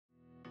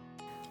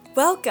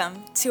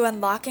Welcome to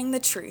Unlocking the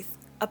Truth,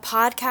 a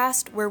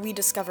podcast where we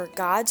discover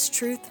God's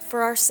truth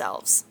for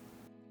ourselves.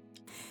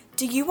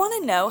 Do you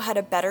want to know how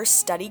to better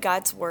study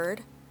God's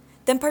Word?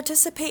 Then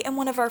participate in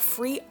one of our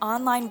free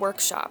online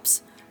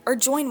workshops or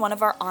join one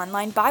of our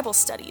online Bible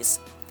studies.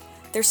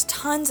 There's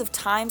tons of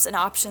times and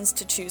options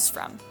to choose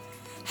from.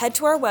 Head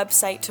to our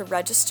website to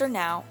register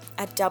now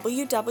at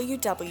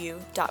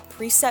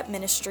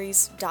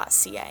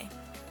www.preceptministries.ca.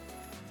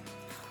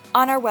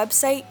 On our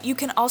website, you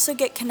can also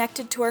get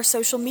connected to our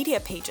social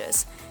media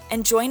pages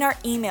and join our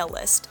email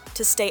list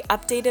to stay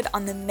updated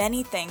on the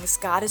many things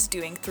God is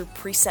doing through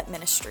Precept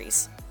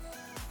Ministries.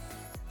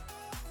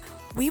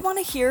 We want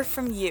to hear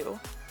from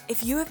you.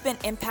 If you have been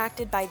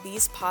impacted by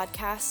these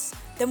podcasts,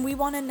 then we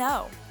want to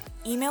know.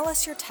 Email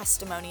us your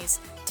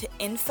testimonies to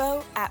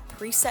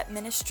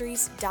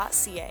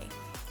info@preceptministries.ca.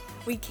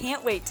 We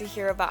can't wait to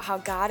hear about how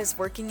God is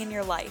working in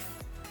your life.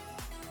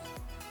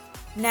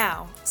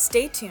 Now,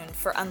 stay tuned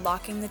for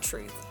Unlocking the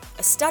Truth,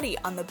 a study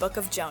on the book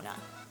of Jonah.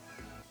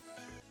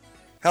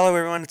 Hello,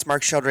 everyone. It's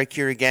Mark Sheldrake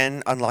here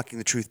again, Unlocking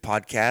the Truth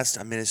podcast,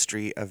 a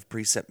ministry of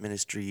Precept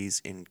Ministries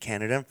in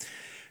Canada.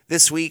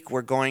 This week,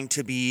 we're going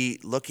to be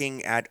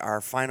looking at our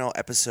final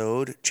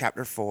episode,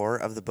 chapter 4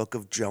 of the book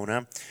of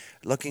Jonah.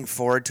 Looking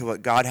forward to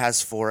what God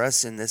has for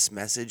us in this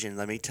message, and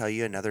let me tell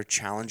you, another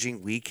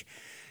challenging week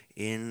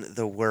in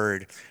the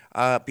Word.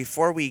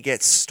 Before we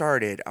get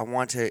started, I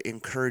want to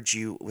encourage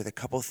you with a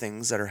couple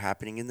things that are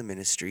happening in the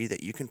ministry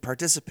that you can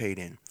participate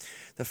in.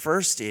 The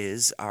first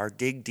is our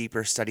Dig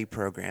Deeper study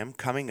program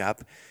coming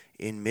up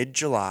in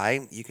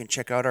mid-July. You can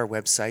check out our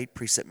website,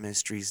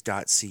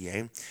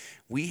 preceptministries.ca.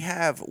 We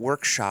have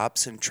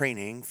workshops and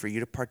training for you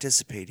to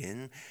participate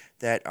in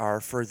that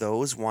are for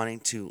those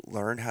wanting to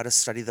learn how to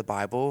study the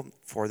Bible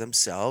for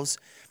themselves.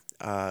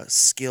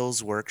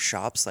 Skills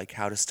workshops like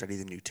how to study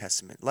the New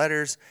Testament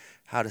letters,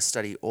 how to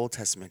study Old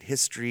Testament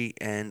history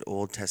and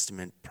Old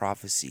Testament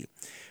prophecy.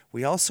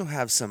 We also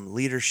have some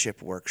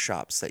leadership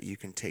workshops that you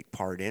can take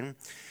part in.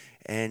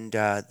 And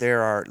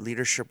there are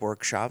leadership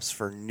workshops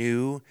for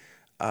new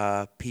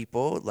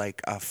people,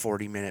 like a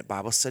 40-minute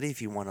Bible study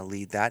if you want to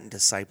lead that and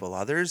disciple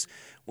others.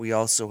 We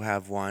also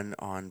have one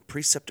on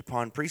Precept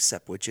Upon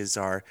Precept, which is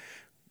our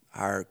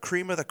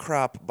cream of the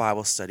crop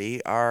Bible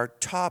study, our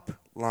top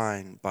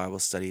line Bible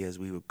study, as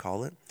we would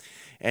call it.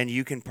 And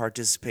you can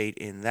participate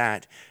in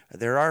that.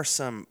 There are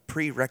some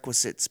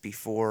prerequisites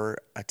before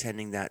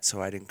attending that,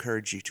 so I'd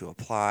encourage you to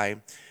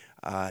apply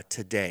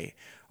today.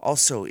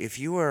 Also, if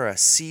you are a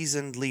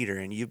seasoned leader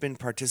and you've been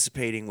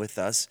participating with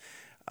us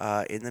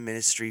in the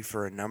ministry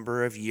for a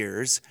number of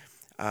years,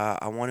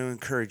 I want to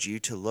encourage you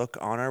to look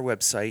on our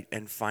website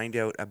and find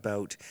out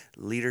about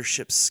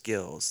leadership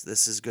skills.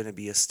 This is going to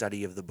be a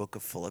study of the book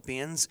of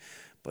Philippians,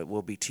 but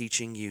we'll be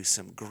teaching you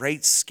some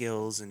great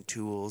skills and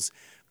tools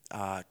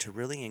to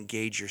really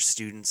engage your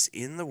students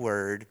in the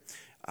Word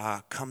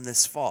come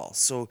this fall.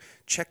 So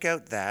check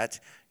out that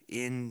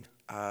in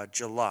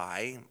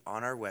July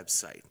on our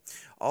website.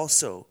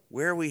 Also,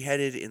 where are we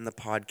headed in the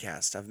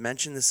podcast? I've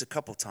mentioned this a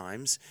couple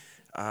times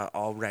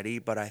already,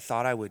 but I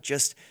thought I would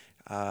just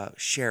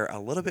share a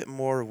little bit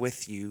more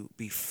with you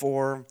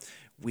before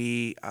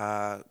we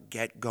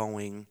get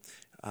going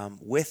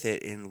with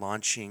it in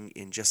launching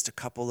in just a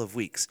couple of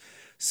weeks.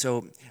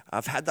 So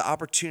I've had the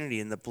opportunity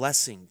and the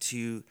blessing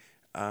to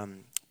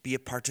be a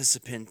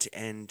participant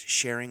and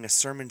sharing a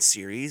sermon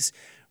series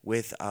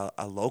with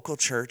a local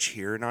church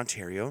here in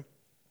Ontario.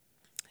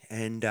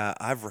 And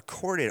I've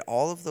recorded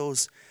all of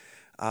those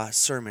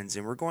sermons,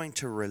 and we're going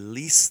to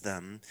release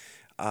them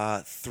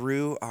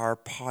through our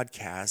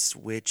podcast,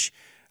 which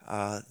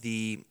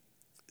the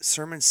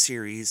sermon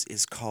series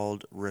is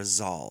called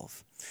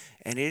Resolve.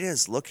 And it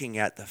is looking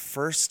at the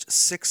first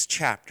 6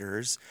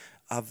 chapters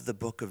of the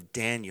book of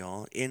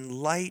Daniel in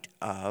light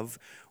of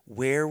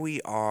where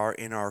we are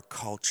in our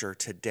culture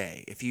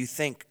today. If you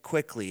think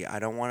quickly, I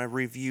don't want to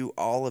review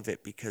all of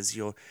it because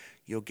you'll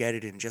get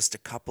it in just a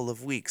couple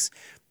of weeks.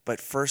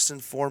 But first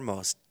and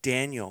foremost,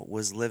 Daniel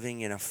was living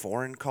in a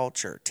foreign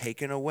culture,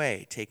 taken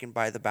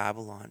by the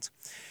Babylons.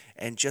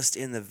 And just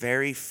in the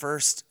very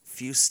first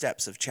few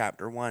steps of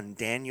chapter 1,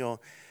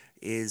 Daniel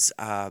is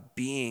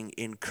being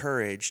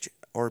encouraged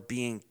or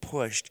being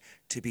pushed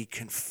to be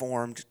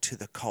conformed to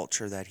the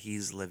culture that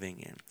he's living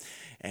in.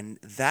 And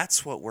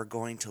that's what we're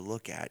going to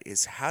look at,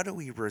 is how do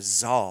we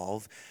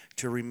resolve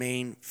to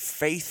remain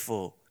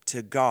faithful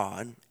to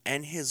God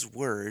and His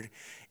Word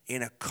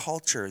in a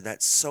culture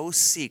that so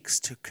seeks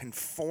to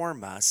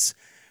conform us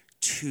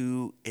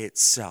to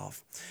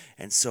itself.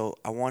 And so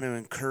I want to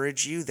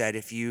encourage you that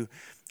if you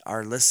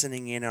are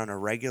listening in on a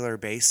regular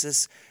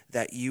basis,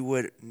 that you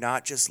would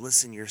not just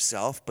listen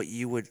yourself, but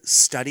you would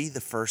study the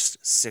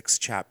first 6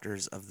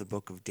 chapters of the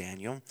book of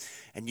Daniel.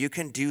 And you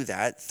can do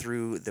that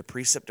through the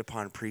Precept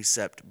Upon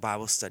Precept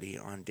Bible study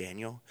on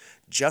Daniel.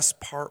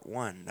 Just part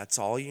 1. That's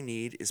all you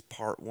need is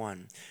part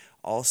 1.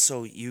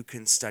 Also, you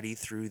can study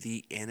through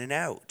the In and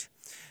Out,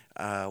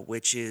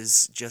 which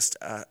is just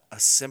a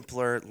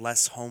simpler,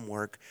 less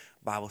homework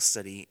Bible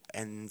study,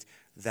 and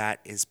that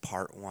is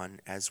part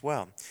 1 as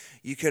well.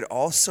 You could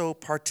also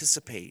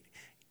participate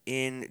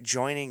in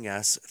joining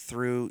us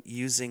through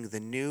using the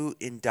new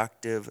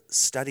inductive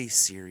study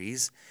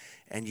series,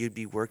 and you'd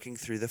be working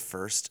through the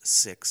first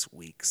 6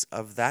 weeks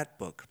of that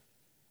book.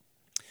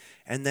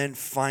 And then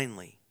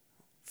finally,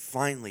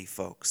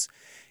 folks,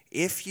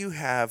 if you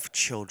have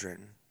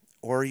children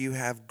or you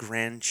have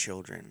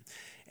grandchildren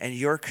and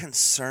you're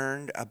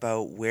concerned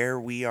about where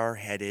we are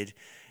headed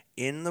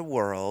in the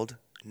world,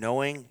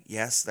 knowing,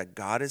 yes, that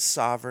God is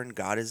sovereign,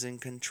 God is in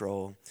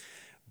control,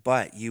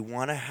 but you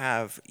want to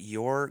have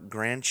your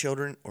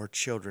grandchildren or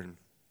children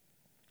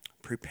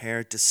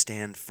prepared to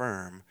stand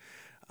firm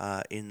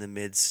in the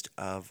midst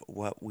of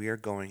what we are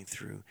going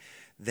through,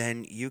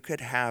 then you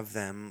could have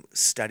them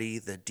study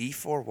the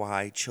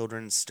D4Y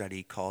children's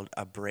study called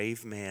A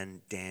Brave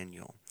Man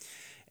Daniel.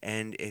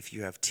 And if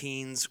you have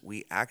teens,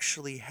 we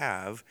actually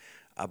have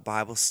a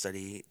Bible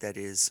study that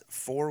is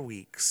 4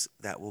 weeks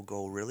that will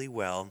go really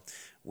well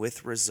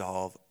with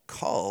Resolve,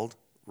 called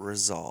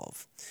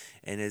Resolve.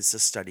 And it's a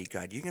study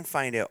guide. You can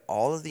find out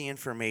all of the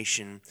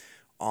information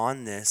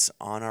on this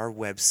on our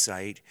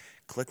website.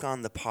 Click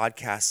on the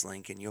podcast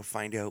link and you'll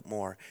find out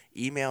more.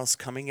 Emails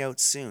coming out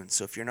soon.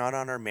 So if you're not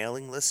on our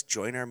mailing list,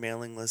 join our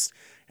mailing list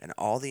and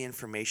all the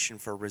information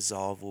for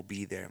Resolve will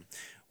be there.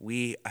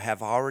 We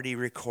have already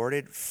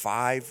recorded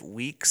 5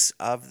 weeks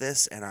of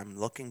this, and I'm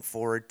looking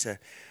forward to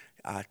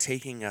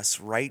taking us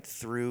right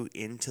through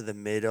into the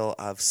middle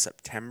of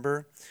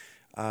September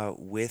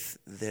with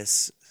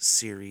this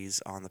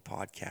series on the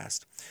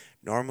podcast.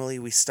 Normally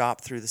we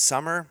stop through the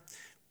summer,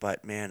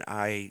 but man,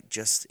 I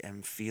just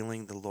am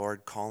feeling the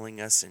Lord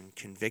calling us and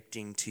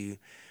convicting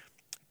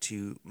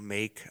to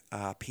make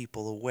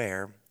people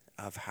aware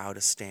of how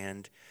to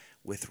stand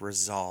with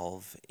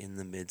resolve in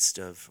the midst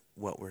of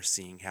what we're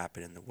seeing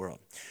happen in the world.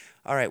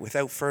 All right,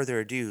 without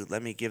further ado,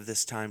 let me give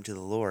this time to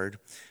the Lord,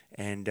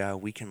 and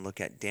we can look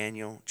at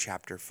Daniel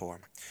chapter 4.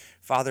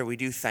 Father, we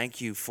do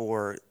thank you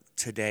for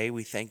today.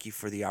 We thank you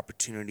for the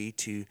opportunity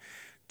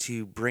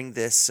to bring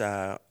this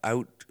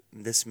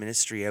this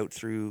ministry out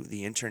through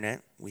the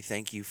internet. We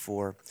thank you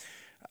for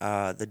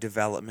the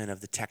development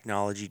of the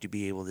technology to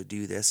be able to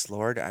do this.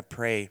 Lord, I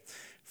pray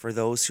for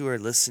those who are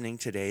listening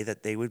today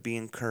that they would be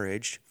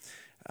encouraged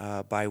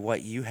by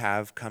what you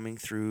have coming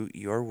through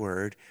your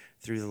word,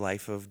 through the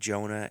life of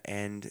Jonah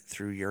and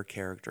through your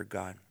character,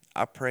 God.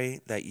 I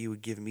pray that you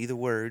would give me the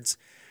words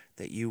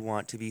that you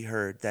want to be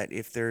heard, that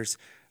if there's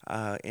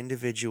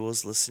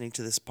individuals listening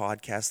to this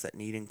podcast that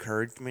need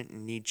encouragement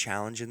and need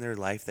challenge in their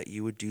life, that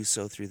you would do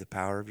so through the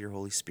power of your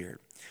Holy Spirit.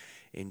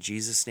 In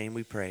Jesus' name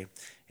we pray.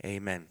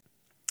 Amen.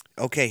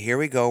 Okay, here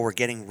we go. We're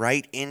getting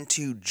right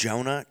into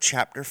Jonah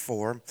chapter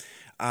 4.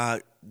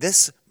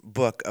 This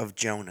book of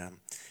Jonah,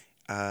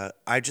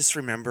 I just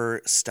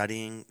remember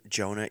studying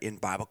Jonah in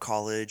Bible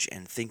college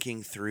and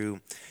thinking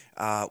through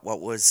what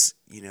was,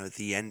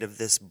 the end of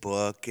this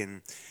book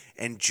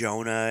and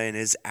Jonah and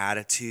his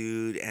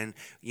attitude and,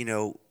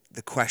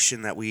 the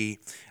question that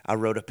I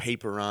wrote a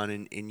paper on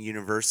in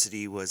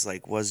university was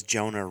like, was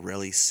Jonah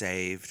really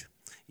saved?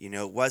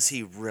 Was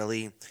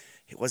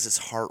his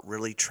heart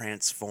really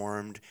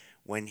transformed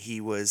when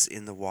he was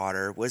in the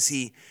water? Was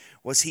he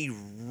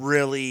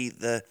really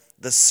the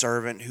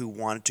servant who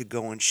wanted to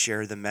go and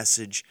share the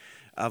message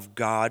of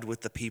God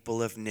with the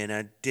people of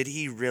Nineveh? Did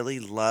he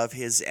really love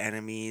his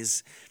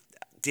enemies?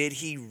 Did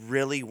he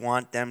really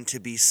want them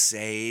to be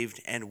saved?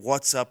 And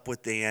what's up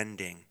with the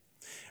ending?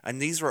 And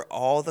these were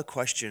all the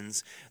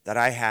questions that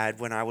I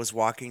had when I was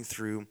walking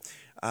through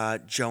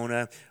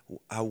Jonah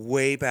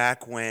way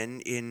back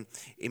when in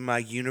my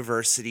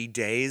university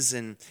days.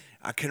 And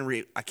I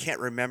can't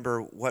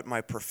remember what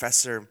my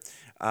professor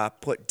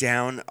put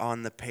down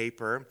on the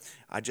paper.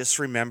 I just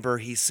remember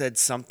he said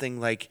something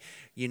like,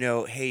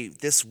 hey,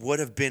 this would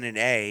have been an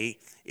A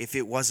if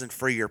it wasn't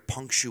for your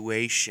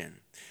punctuation.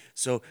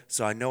 So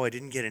I know I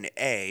didn't get an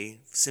A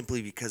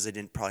simply because I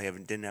didn't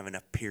have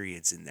enough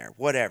periods in there.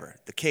 Whatever.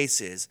 The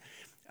case is,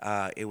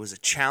 it was a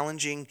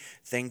challenging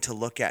thing to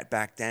look at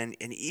back then,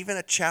 and even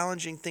a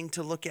challenging thing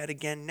to look at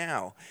again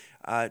now.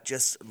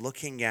 Just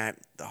looking at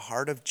the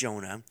heart of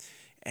Jonah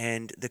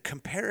and the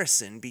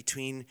comparison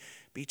between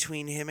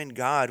him and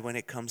God when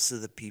it comes to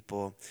the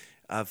people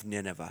of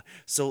Nineveh.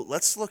 So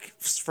let's look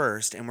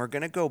first, and we're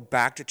going to go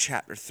back to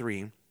chapter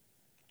 3.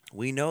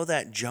 We know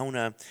that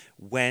Jonah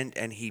went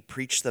and he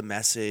preached the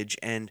message,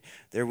 and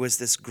there was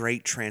this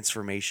great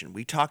transformation.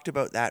 We talked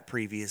about that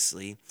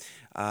previously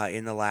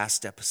in the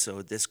last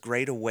episode, this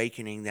great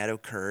awakening that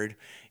occurred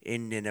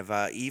in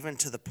Nineveh, even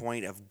to the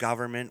point of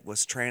government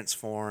was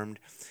transformed,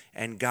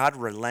 and God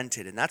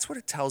relented. And that's what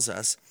it tells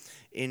us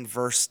in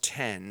verse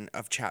 10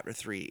 of chapter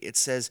 3. It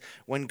says,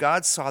 when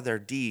God saw their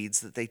deeds,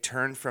 that they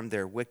turned from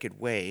their wicked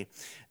way,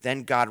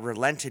 then God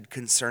relented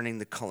concerning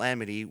the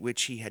calamity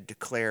which he had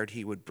declared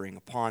he would bring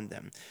upon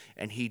them,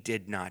 and he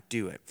did not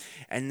do it.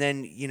 And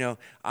then,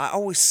 I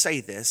always say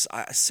this.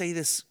 I say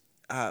this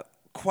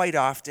quite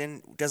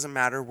often. Doesn't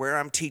matter where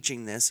I'm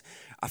teaching this.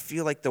 I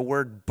feel like the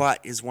word but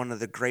is one of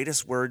the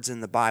greatest words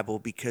in the Bible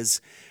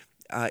because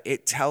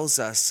it tells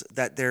us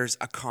that there's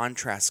a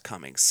contrast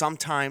coming.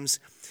 Sometimes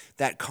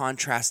that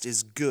contrast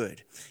is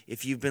good.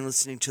 If you've been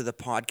listening to the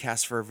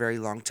podcast for a very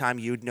long time,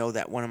 you would know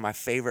that one of my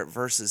favorite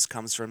verses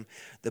comes from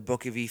the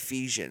book of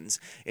Ephesians.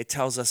 It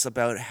tells us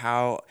about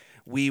how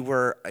we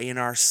were in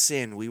our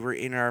sin, we were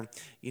in our,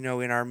 in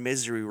our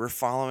misery, we're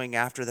following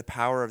after the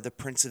power of the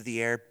prince of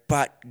the air,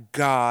 but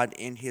God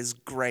in his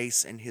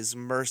grace and his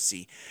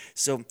mercy.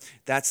 So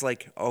that's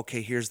like,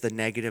 okay, here's the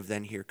negative,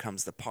 then here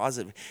comes the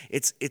positive.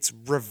 It's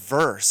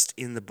reversed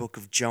in the book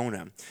of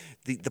Jonah.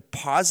 The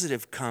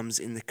positive comes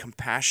in the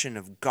compassion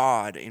of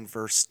God in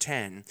verse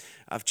 10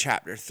 of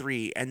chapter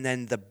 3, and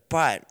then the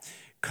but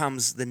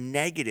comes the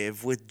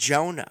negative with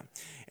Jonah.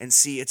 And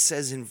see, it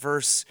says in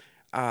verse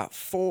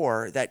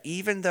 4 that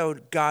even though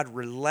God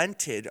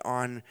relented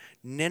on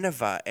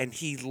Nineveh and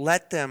he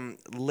let them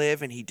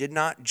live and he did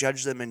not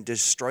judge them and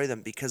destroy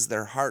them because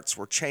their hearts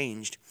were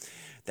changed,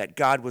 that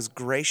God was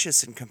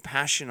gracious and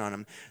compassionate on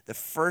them. The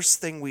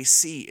first thing we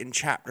see in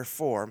chapter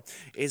 4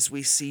 is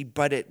we see,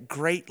 but it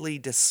greatly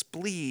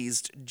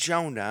displeased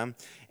Jonah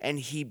and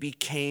he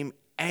became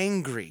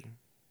angry.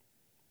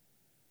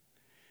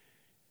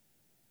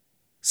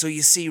 So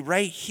you see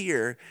right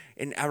here,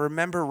 and I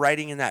remember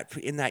writing in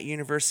that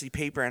university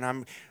paper, and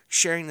I'm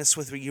sharing this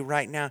with you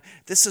right now.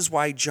 This is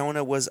why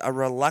Jonah was a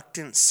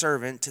reluctant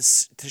servant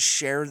to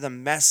share the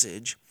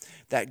message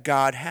that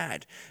God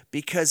had.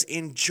 Because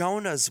in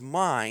Jonah's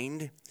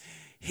mind,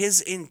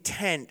 his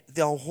intent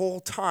the whole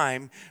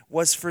time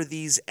was for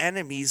these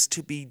enemies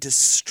to be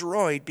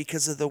destroyed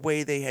because of the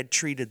way they had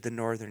treated the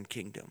northern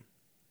kingdom.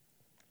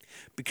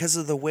 Because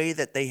of the way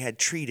that they had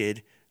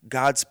treated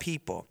God's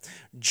people.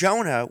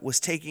 Jonah was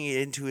taking it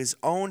into his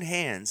own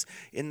hands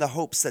in the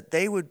hopes that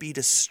they would be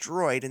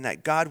destroyed and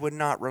that God would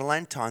not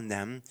relent on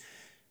them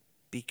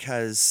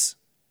because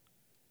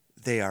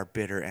they are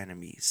bitter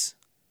enemies.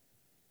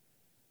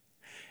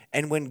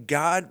 And when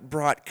God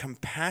brought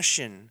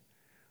compassion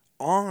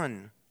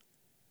on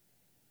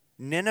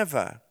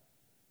Nineveh,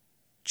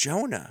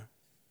 Jonah,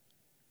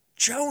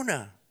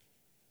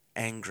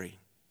 angry.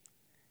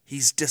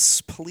 He's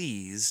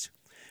displeased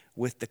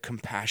with the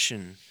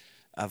compassion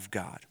of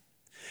God.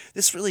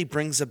 This really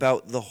brings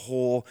about the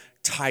whole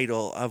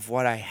title of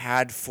what I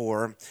had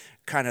for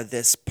kind of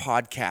this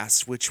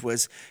podcast, which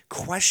was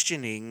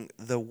questioning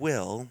the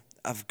will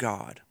of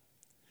God.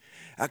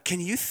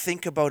 Can you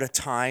think about a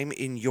time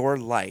in your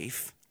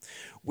life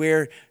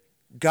where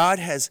God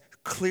has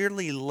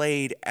clearly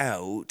laid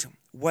out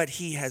what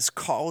he has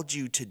called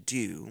you to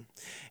do,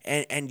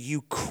 and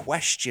you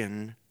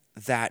question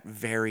that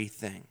very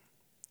thing?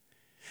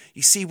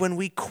 You see, when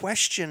we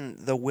question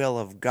the will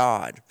of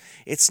God,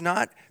 it's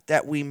not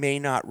that we may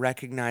not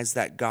recognize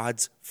that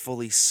God's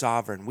fully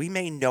sovereign. We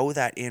may know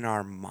that in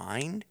our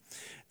mind,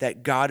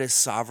 that God is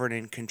sovereign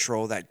and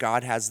control, that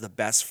God has the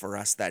best for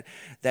us,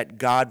 that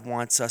God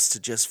wants us to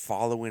just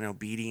follow in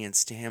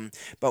obedience to him.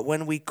 But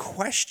when we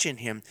question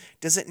him,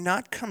 does it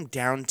not come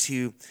down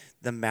to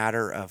the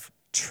matter of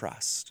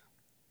trust?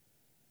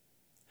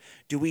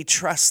 Do we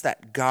trust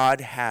that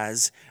God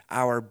has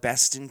our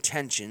best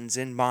intentions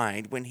in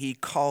mind when he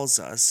calls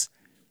us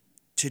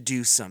to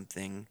do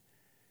something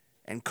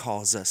and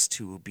calls us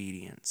to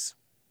obedience?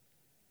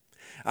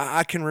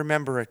 I can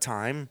remember a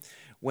time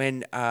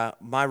when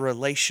my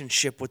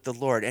relationship with the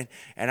Lord,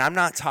 and I'm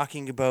not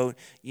talking about,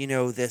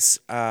 this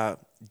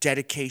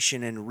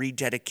dedication and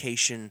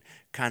rededication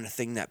kind of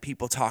thing that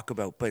people talk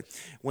about, but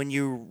when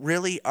you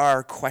really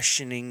are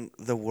questioning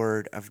the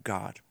word of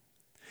God.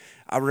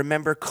 I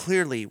remember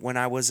clearly when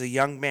I was a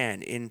young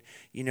man in,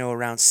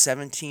 around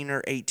 17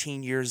 or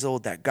 18 years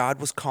old, that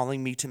God was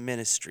calling me to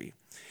ministry.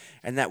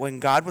 And that when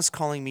God was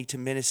calling me to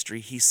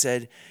ministry, he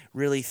said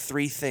really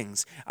three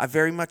things. I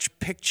very much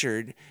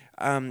pictured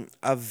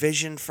a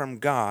vision from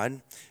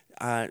God,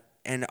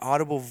 an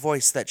audible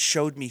voice that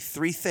showed me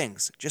three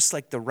things, just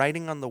like the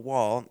writing on the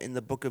wall in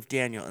the book of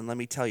Daniel. And let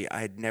me tell you, I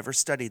had never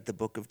studied the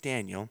book of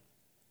Daniel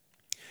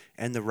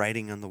and the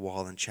writing on the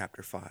wall in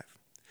chapter 5.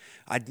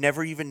 I'd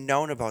never even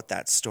known about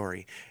that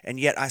story. And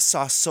yet I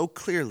saw so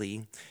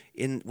clearly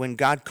when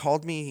God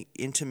called me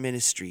into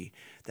ministry,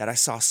 that I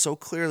saw so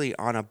clearly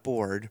on a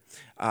board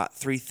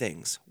three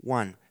things.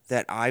 One,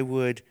 that I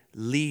would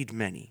lead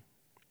many.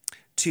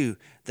 Two,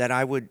 that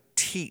I would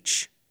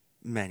teach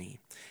many.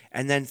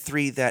 And then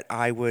three, that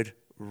I would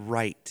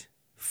write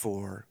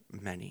for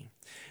many.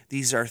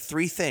 These are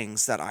three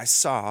things that I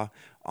saw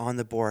on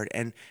the board.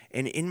 And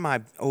in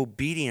my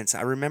obedience,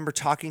 I remember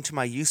talking to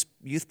my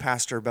youth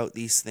pastor about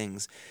these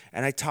things.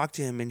 And I talked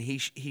to him, and he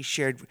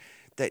shared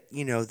that,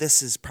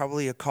 this is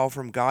probably a call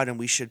from God, and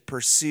we should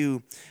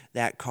pursue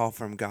that call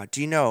from God. Do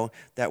you know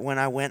that when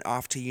I went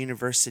off to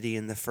university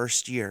in the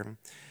first year,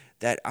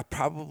 that I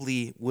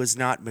probably was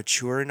not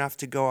mature enough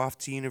to go off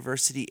to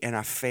university, and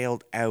I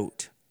failed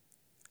out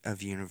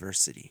of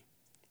university?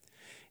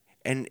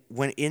 And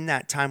in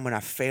that time when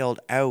I failed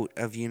out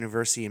of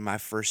university in my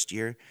first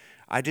year,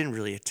 I didn't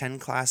really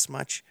attend class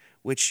much,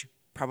 which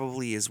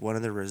probably is one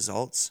of the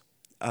results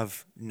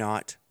of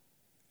not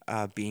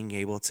being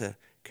able to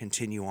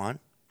continue on,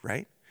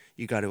 right?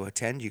 You got to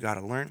attend, you got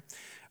to learn.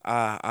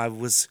 I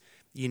was,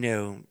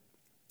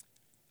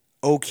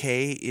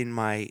 okay in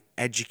my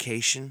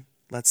education,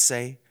 let's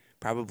say,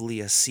 probably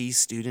a C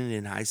student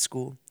in high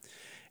school.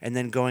 And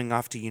then going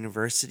off to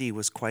university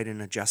was quite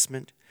an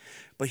adjustment.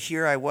 But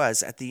here I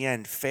was at the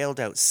end, failed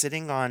out,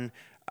 sitting on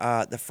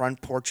the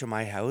front porch of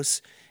my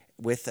house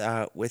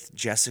with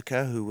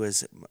Jessica, who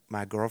was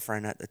my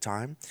girlfriend at the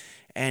time.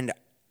 And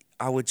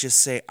I would just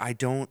say, I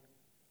don't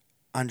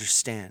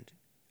understand.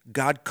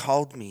 God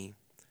called me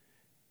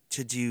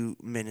to do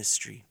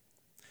ministry.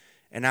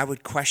 And I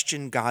would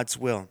question God's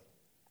will.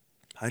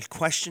 I'd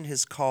question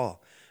his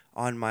call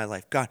on my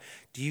life. God,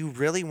 do you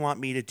really want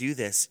me to do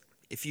this?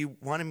 If you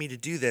wanted me to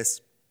do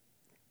this,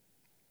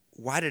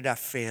 why did I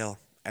fail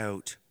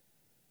out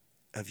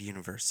of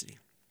university?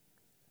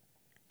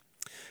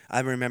 I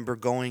remember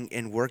going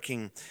and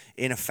working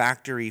in a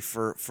factory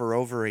for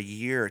over a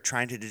year,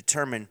 trying to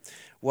determine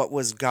what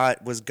was God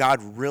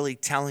really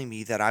telling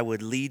me that I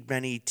would lead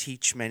many,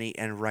 teach many,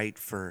 and write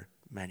for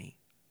many.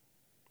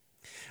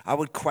 I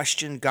would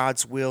question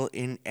God's will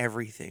in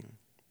everything.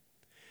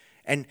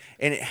 And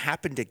it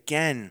happened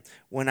again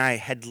when I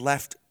had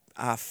left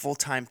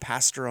full-time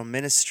pastoral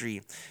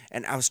ministry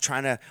and I was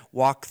trying to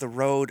walk the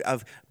road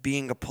of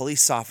being a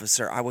police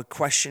officer. I would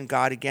question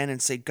God again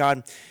and say,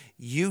 God,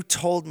 you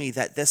told me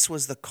that this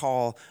was the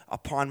call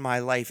upon my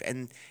life,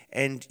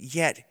 and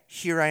yet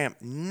here I am.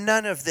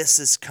 None of this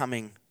is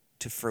coming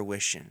to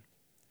fruition.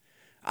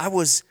 I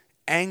was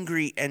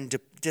angry and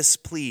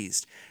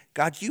displeased.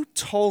 God, you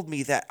told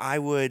me that I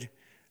would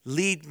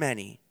lead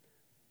many,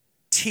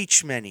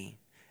 teach many,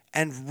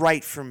 and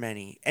write for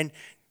many. And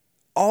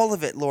all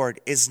of it, Lord,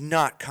 is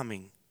not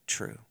coming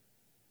true.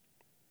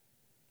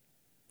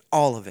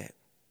 All of it.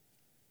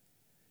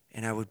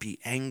 And I would be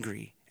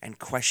angry and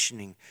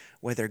questioning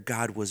whether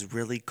God was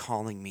really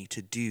calling me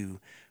to do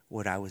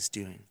what I was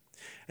doing.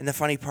 And the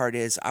funny part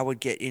is, I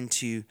would get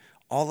into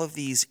all of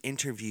these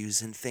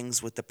interviews and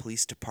things with the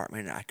police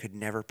department, and I could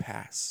never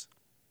pass.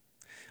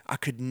 I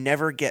could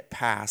never get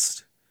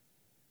past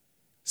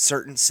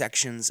certain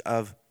sections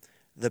of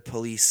the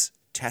police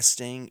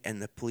testing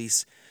and the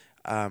police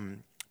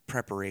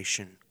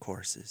preparation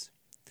courses.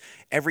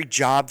 Every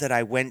job that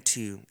I went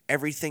to,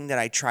 everything that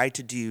I tried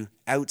to do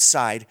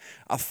outside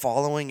of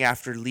following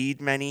after lead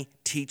many,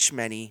 teach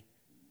many,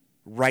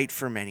 write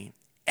for many,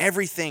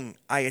 everything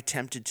I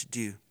attempted to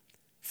do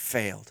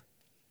failed.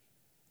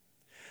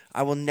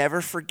 I will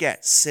never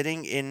forget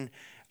sitting in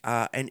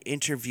an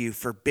interview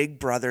for Big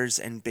Brothers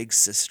and Big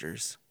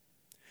Sisters,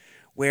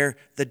 where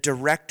the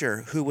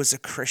director, who was a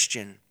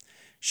Christian,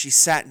 she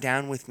sat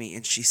down with me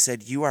and she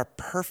said, you are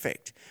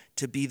perfect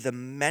to be the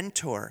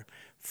mentor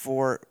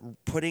for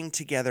putting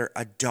together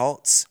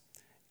adults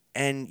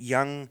and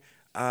young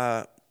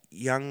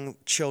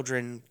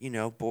children,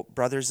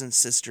 brothers and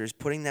sisters,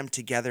 putting them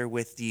together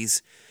with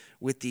these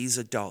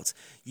adults.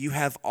 You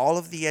have all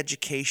of the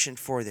education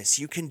for this.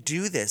 You can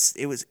do this.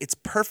 It's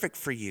perfect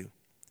for you.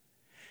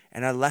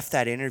 And I left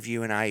that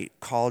interview and I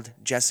called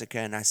Jessica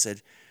and I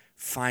said,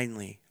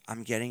 finally,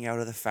 I'm getting out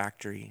of the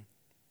factory.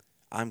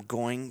 I'm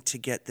going to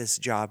get this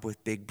job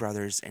with Big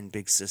Brothers and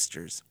Big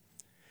Sisters.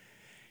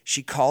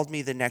 She called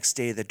me the next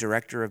day, the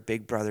director of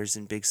Big Brothers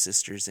and Big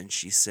Sisters, and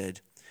she said,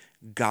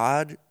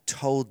 God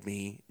told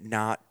me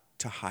not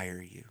to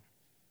hire you.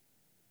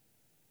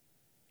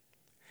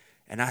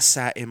 And I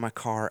sat in my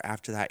car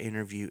after that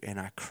interview and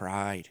I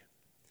cried.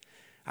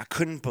 I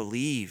couldn't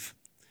believe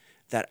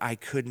that I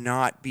could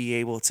not be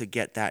able to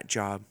get that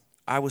job.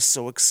 I was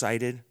so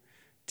excited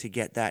to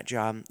get that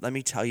job. Let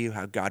me tell you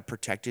how God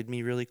protected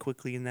me really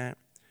quickly in that.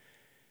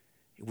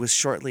 It was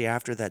shortly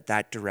after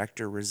that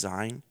director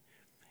resigned,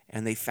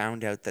 and they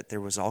found out that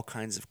there was all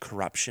kinds of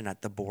corruption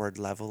at the board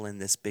level in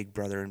this Big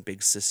Brother and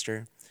Big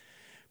Sister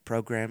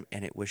program,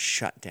 and it was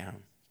shut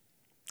down.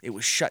 It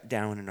was shut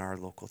down in our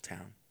local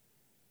town.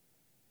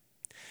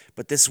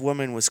 But this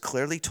woman was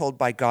clearly told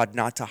by God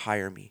not to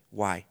hire me.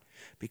 Why?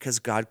 Because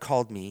God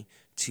called me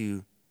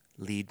to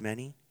lead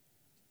many,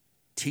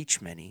 teach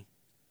many,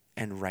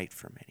 and write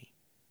for many.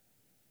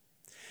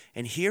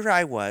 And here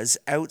I was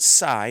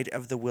outside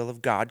of the will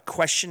of God,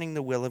 questioning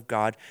the will of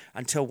God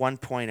until one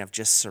point of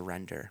just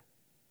surrender.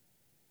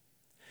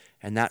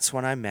 And that's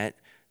when I met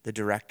the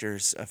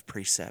directors of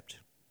Precept.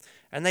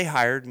 And they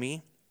hired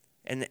me,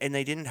 and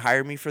they didn't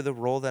hire me for the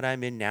role that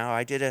I'm in now.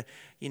 I did a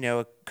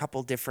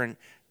couple different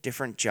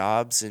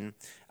jobs, and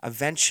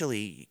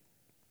eventually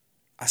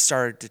I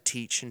started to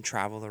teach and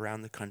travel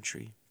around the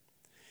country.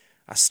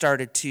 I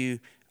started to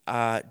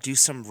do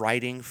some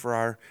writing for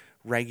our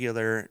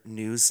regular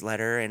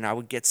newsletter, and I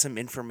would get some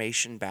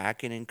information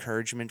back and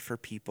encouragement for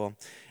people.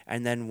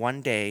 And then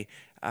one day,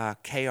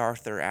 Kay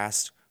Arthur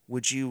asked,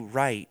 would you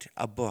write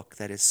a book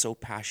that is so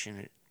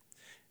passionate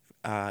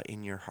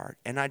in your heart?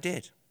 And I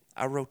did.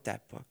 I wrote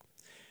that book.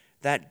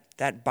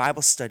 That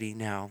Bible study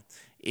now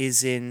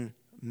is in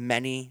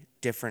many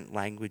different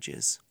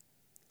languages.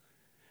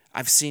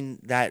 I've seen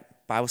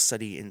that Bible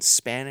study in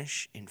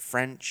Spanish, in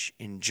French,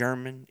 in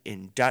German,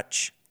 in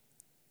Dutch,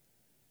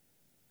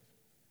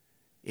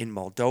 in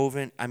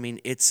Moldovan. I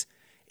mean, it's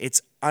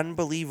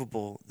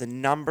unbelievable the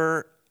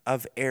number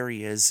of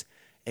areas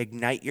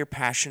ignite your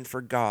passion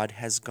for God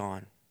has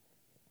gone.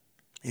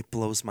 It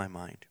blows my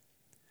mind.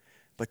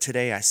 But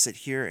today I sit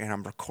here and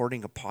I'm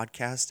recording a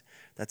podcast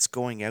that's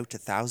going out to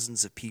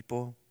thousands of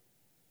people.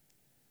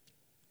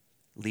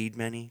 Lead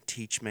many,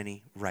 teach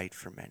many, write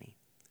for many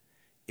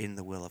in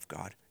the will of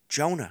God.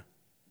 Jonah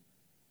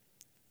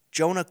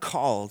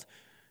called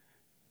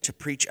to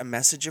preach a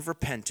message of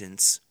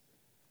repentance,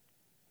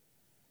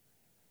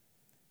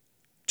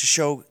 to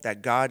show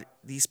that God,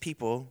 these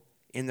people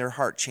in their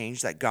heart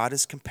change, that God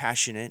is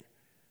compassionate.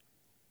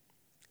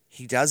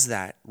 He does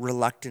that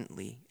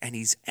reluctantly, and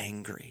he's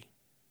angry.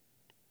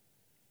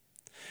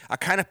 I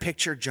kind of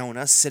picture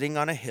Jonah sitting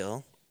on a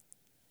hill,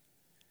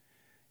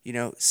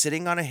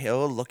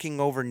 looking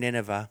over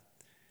Nineveh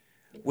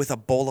with a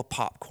bowl of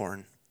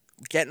popcorn,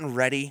 getting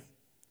ready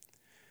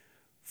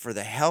for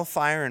the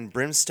hellfire and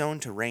brimstone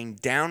to rain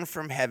down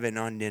from heaven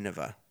on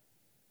Nineveh.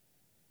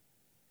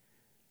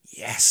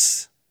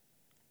 Yes,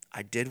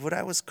 I did what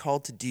I was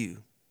called to do.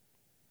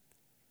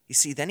 You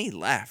see, then he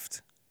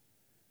left,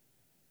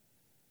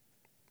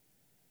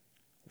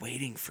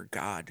 waiting for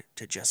God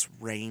to just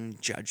rain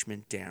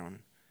judgment down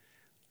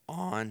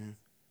on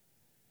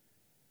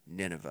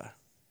Nineveh.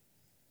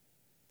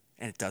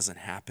 And it doesn't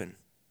happen.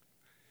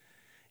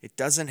 It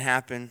doesn't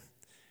happen.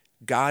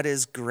 God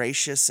is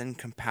gracious and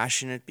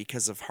compassionate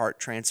because of heart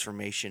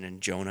transformation,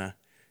 and Jonah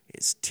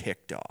is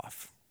ticked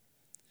off.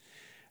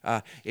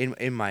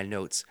 In my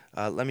notes,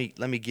 let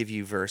me give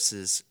you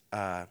verses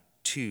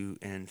 2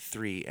 and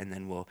 3, and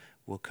then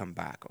we'll come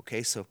back.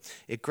 Okay, so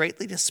it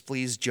greatly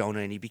displeased Jonah,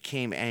 and he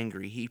became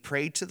angry. He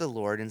prayed to the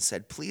Lord and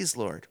said, "Please,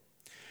 Lord,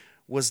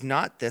 was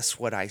not this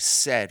what I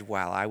said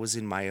while I was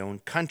in my own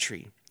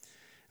country?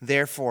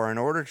 Therefore, in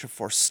order to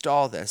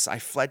forestall this, I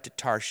fled to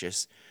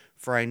Tarshish,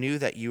 for I knew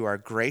that you are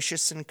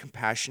gracious and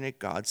compassionate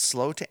God,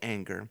 slow to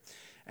anger,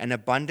 and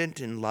abundant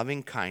in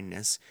loving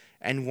kindness,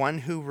 and one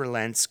who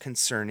relents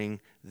concerning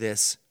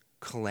this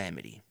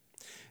calamity.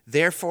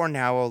 Therefore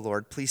now, O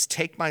Lord, please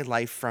take my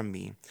life from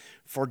me,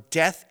 for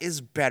death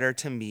is better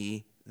to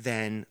me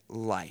than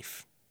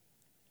life."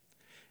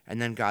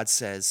 And then God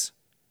says,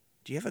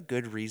 "Do you have a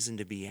good reason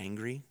to be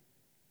angry?"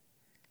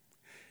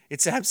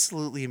 It's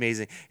absolutely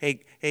amazing.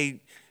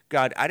 Hey,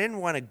 God, I didn't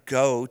want to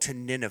go to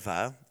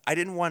Nineveh. I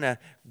didn't want to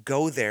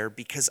go there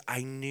because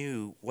I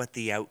knew what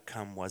the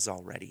outcome was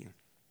already.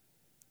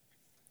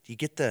 Do you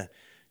get the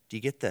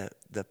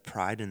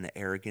pride and the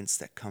arrogance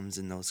that comes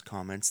in those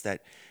comments,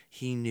 that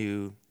he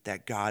knew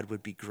that God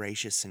would be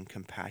gracious and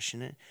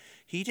compassionate?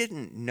 He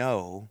didn't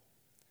know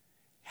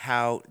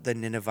how the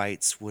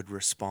Ninevites would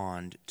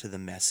respond to the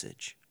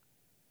message.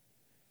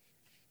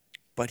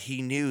 But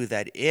he knew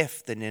that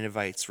if the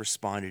Ninevites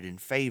responded in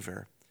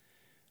favor,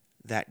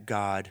 that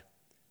God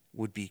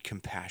would be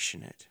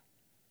compassionate.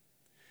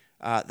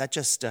 That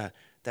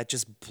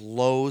just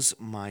blows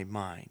my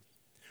mind.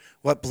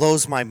 What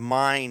blows my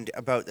mind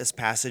about this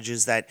passage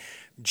is that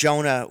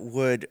Jonah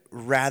would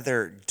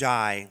rather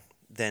die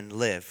than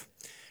live.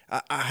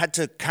 I had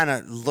to kind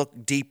of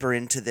look deeper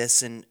into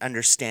this and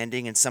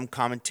understanding. In some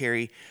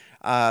commentary,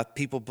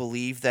 people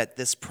believe that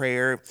this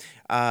prayer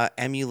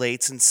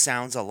emulates and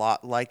sounds a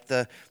lot like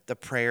the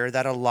prayer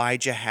that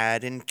Elijah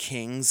had in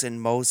Kings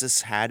and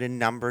Moses had in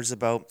Numbers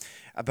about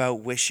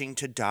wishing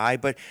to die.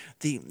 But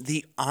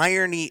the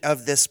irony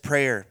of this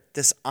prayer,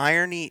 this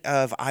irony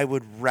of "I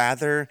would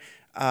rather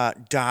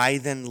die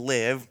than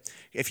live,"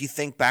 if you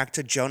think back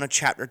to Jonah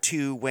chapter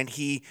 2, when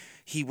he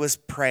was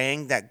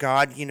praying that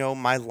God,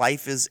 my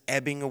life is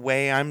ebbing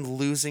away, I'm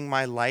losing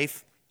my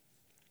life,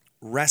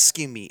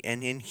 rescue me.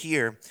 And in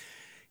here,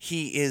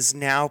 he is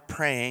now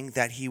praying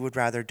that he would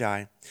rather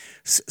die.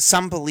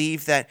 Some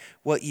believe that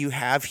what you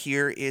have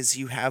here is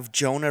you have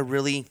Jonah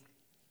really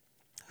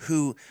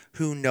who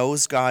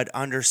knows God,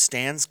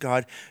 understands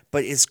God,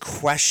 but is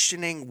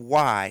questioning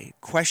why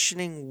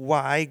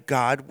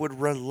God would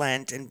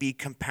relent and be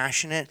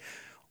compassionate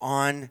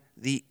on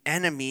the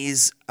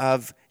enemies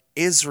of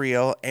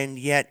Israel, and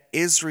yet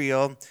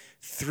Israel,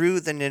 through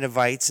the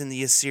Ninevites and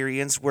the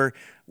Assyrians, were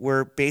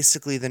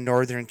basically the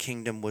northern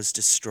kingdom was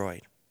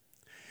destroyed.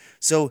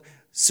 So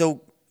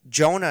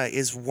Jonah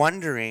is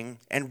wondering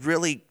and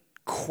really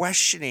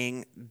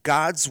questioning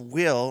God's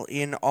will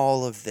in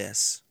all of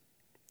this.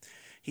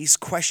 He's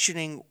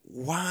questioning,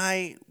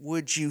 why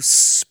would you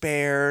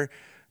spare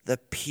the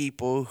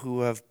people who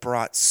have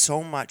brought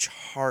so much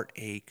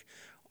heartache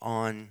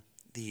on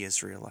the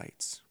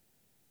Israelites?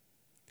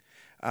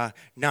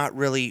 Not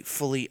really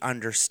fully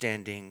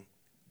understanding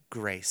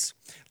grace.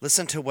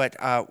 Listen to what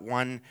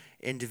one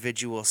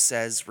individual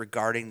says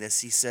regarding this.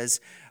 He says,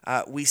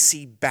 we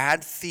see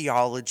bad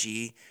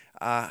theology,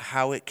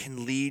 how it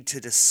can lead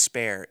to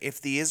despair. If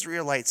the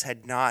Israelites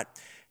had not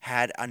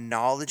had a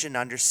knowledge and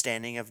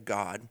understanding of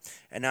God,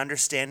 an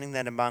understanding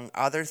that among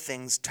other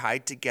things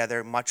tied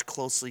together much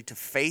closely to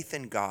faith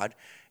in God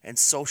and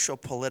social,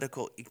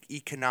 political,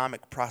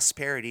 economic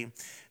prosperity,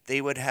 they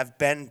would have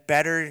been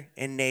better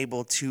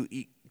enabled to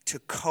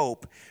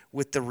cope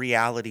with the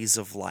realities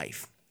of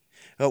life.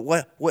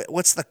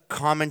 What's the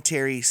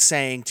commentary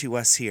saying to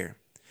us here?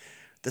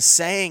 The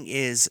saying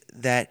is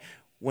that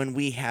when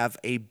we have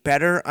a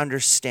better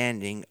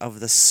understanding of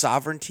the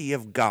sovereignty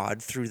of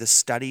God through the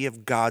study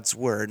of God's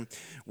word,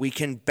 we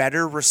can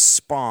better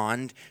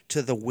respond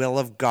to the will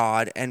of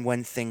God and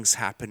when things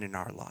happen in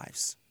our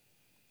lives.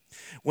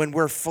 When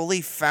our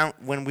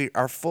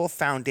full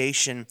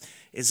foundation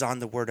is on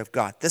the word of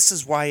God. This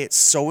is why it's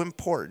so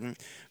important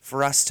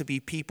for us to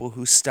be people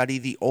who study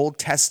the Old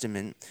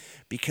Testament,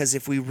 because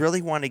if we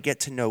really want to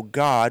get to know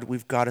God,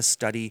 we've got to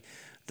study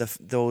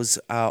those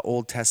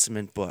Old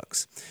Testament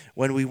books.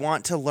 When we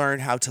want to learn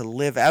how to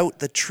live out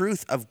the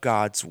truth of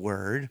God's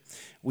word,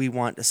 we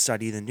want to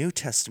study the New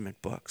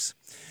Testament books.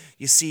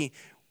 You see,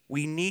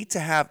 we need to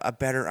have a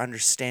better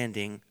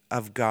understanding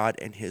of God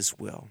and his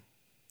will.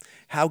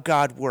 How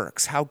God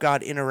works, how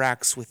God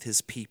interacts with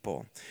his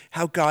people,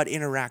 how God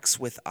interacts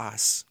with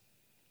us.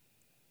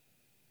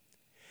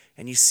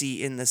 And you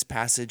see in this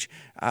passage,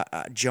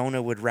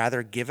 Jonah would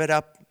rather give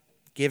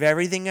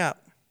everything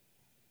up,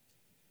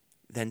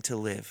 than to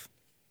live.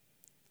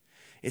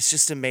 It's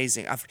just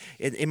amazing.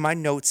 In my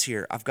notes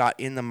here, I've got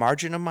in the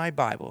margin of my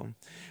Bible,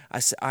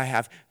 I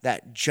have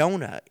that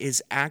Jonah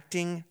is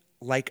acting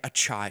like a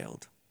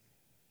child.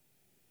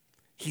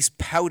 He's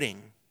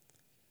pouting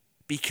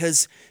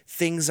because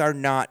things are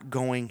not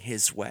going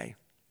his way.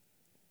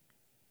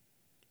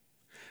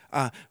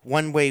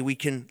 One way we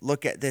can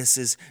look at this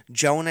is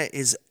Jonah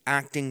is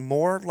acting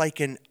more like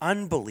an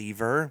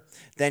unbeliever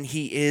than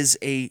he is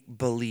a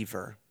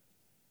believer.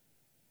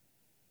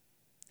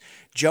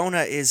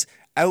 Jonah is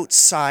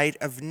outside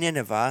of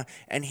Nineveh,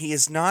 and he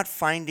is not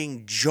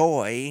finding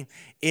joy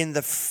in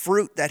the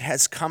fruit that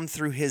has come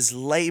through his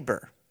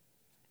labor.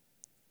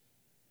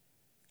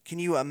 Can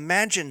you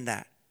imagine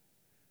that?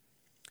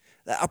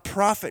 A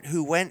prophet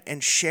who went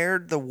and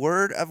shared the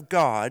word of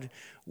God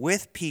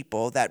with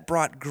people that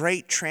brought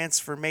great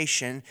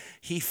transformation,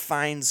 he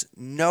finds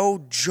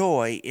no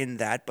joy in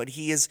that, but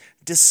he is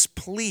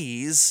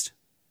displeased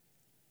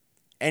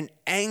and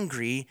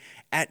angry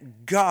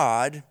at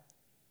God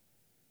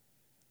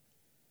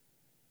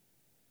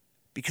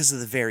because of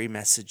the very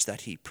message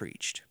that he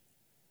preached.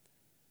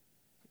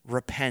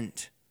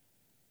 Repent.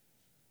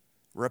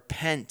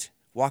 Repent.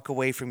 Walk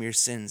away from your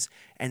sins.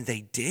 And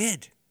they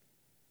did.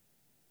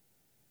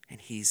 And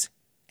he's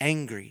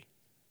angry,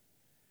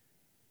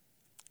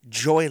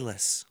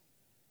 joyless,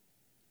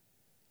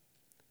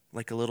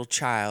 like a little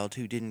child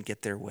who didn't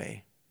get their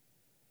way.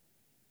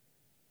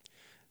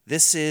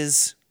 This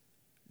is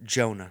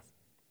Jonah.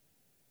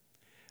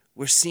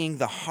 We're seeing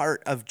the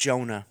heart of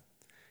Jonah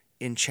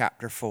in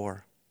chapter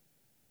 4.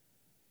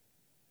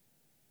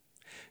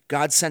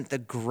 God sent the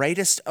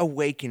greatest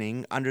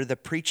awakening under the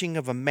preaching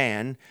of a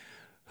man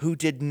who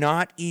did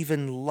not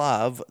even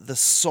love the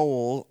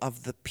soul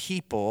of the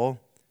people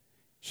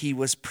he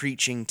was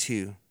preaching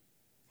to.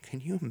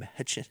 Can you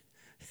imagine?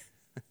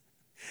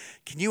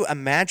 Can you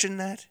imagine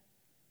that?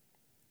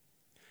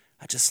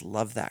 I just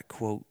love that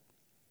quote.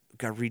 I'm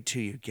going to read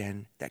to you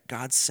again. That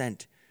God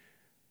sent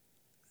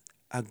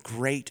a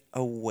great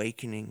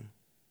awakening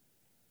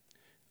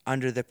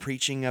under the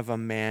preaching of a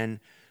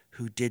man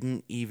who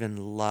didn't even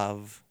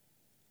love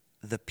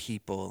the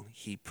people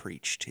he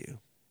preached to.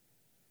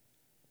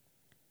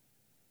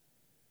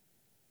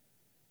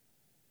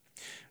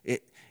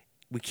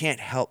 We can't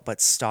help but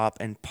stop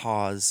and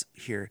pause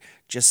here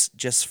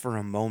just for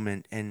a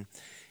moment and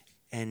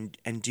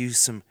do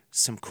some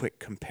quick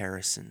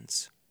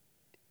comparisons.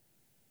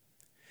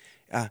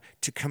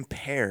 To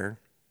compare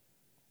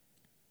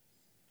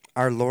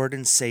our Lord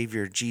and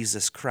Savior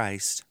Jesus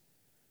Christ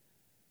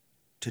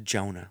to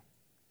Jonah.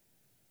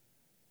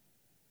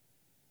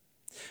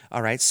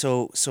 All right,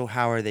 so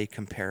how are they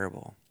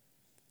comparable?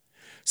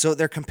 So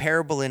they're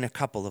comparable in a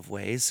couple of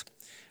ways.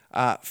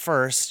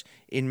 First,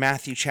 in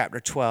Matthew chapter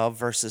 12,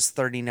 verses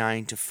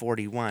 39 to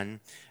 41,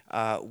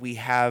 we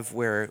have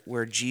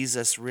where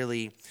Jesus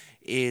really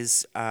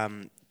is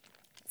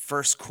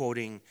first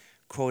quoting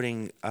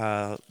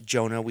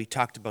Jonah. We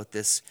talked about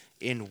this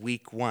in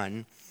week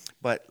 1,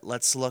 but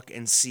let's look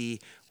and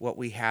see what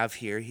we have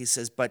here. He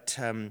says, but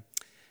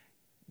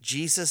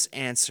Jesus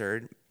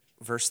answered,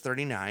 verse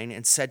 39,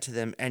 and said to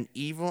them, an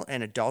evil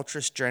and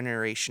adulterous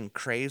generation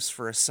craves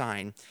for a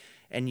sign,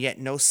 and yet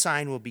no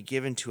sign will be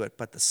given to it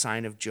but the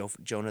sign of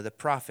Jonah the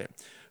prophet.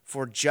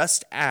 For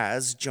just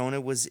as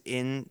Jonah was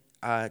in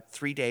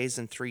 3 days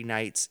and 3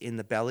 nights in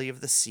the belly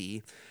of the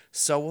sea,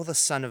 so will the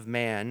Son of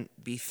Man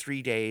be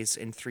 3 days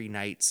and 3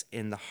 nights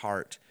in the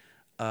heart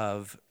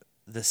of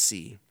the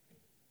sea.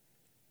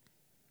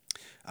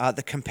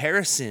 The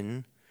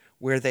comparison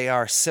where they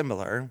are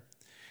similar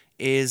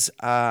is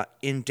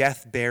in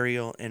death,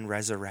 burial, and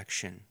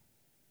resurrection.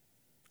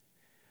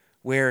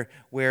 Where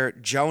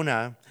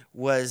Jonah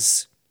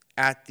was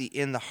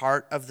in the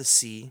heart of the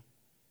sea.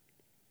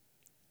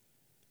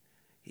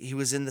 He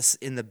was in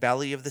the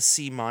belly of the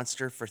sea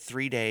monster for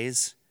 3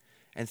 days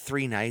and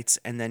 3 nights,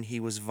 and then he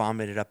was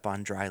vomited up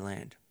on dry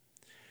land.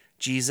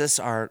 Jesus,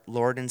 our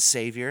Lord and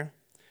Savior,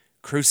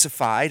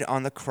 crucified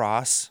on the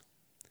cross.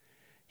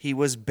 He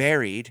was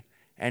buried,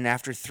 and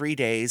after 3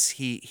 days,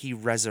 he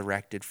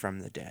resurrected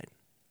from the dead.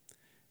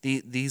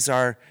 These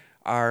are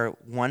are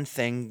one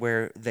thing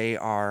where they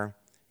are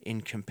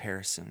in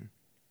comparison.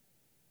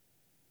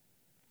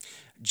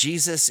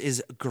 Jesus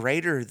is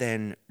greater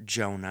than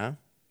Jonah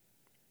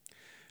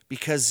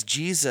because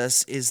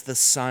Jesus is the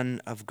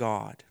Son of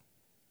God.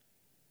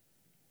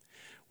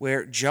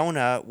 Where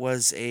Jonah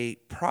was a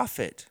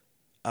prophet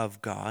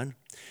of God,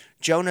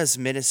 Jonah's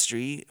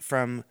ministry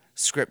from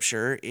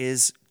Scripture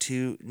is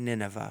to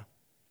Nineveh.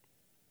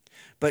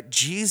 But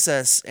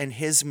Jesus and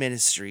his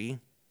ministry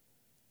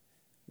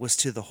was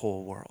to the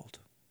whole world.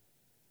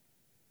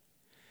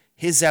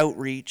 His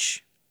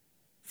outreach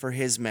for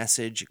his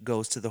message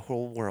goes to the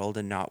whole world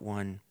and not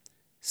one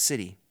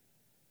city.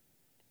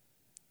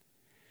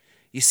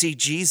 You see,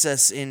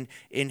 Jesus in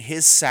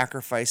his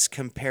sacrifice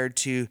compared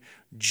to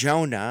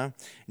Jonah,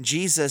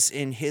 Jesus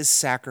in his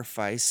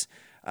sacrifice,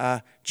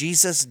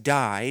 Jesus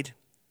died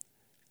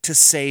to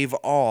save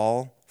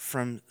all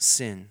from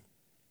sin.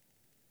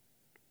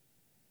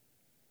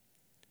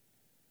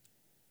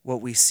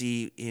 What we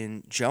see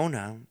in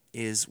Jonah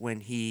is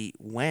when he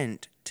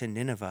went to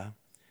Nineveh,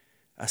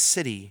 a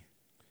city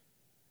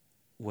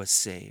was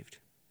saved.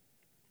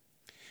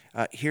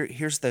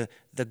 Here's the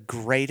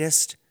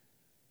greatest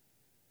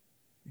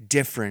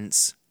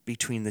difference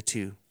between the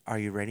two. Are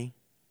you ready?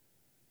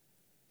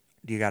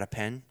 Do you got a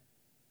pen?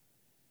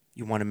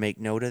 You want to make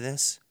note of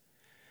this?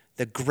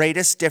 The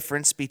greatest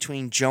difference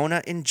between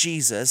Jonah and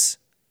Jesus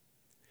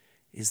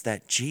is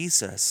that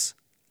Jesus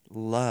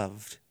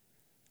loved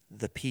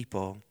the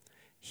people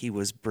he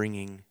was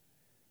bringing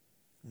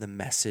the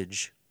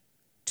message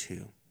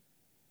to.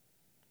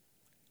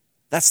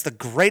 That's the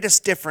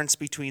greatest difference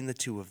between the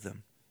two of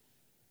them.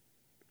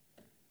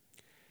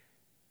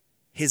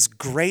 His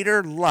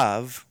greater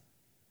love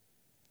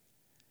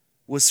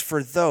was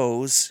for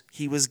those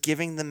he was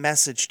giving the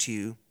message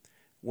to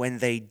when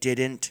they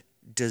didn't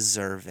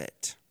deserve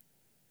it.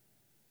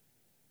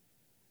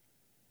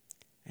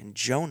 And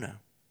Jonah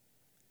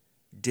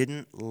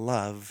didn't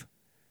love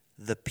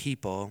the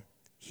people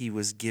he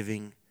was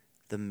giving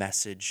the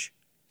message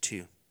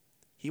to.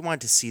 He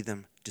wanted to see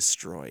them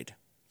destroyed.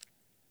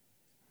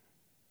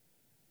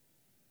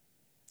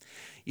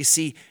 You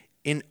see,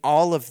 in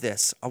all of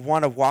this, I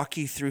want to walk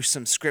you through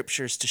some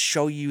scriptures to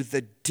show you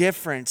the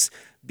difference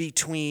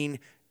between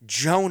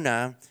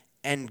Jonah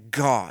and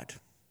God.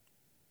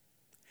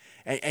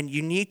 And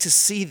you need to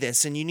see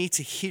this and you need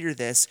to hear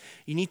this.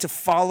 You need to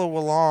follow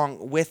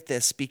along with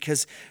this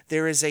because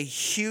there is a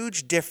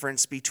huge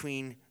difference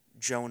between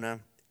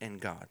Jonah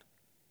and God.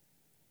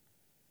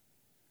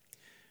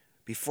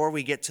 Before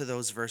we get to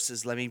those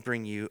verses, let me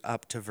bring you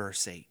up to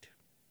verse 8.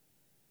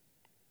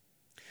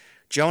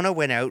 Jonah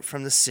went out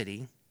from the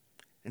city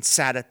and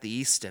sat at the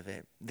east of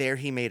it. There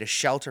he made a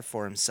shelter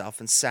for himself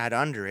and sat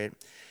under it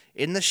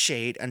in the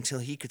shade until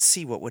he could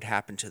see what would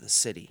happen to the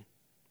city.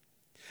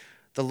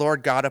 The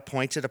Lord God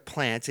appointed a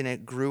plant, and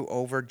it grew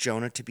over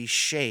Jonah to be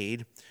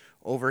shade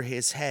over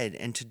his head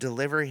and to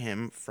deliver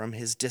him from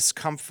his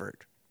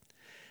discomfort.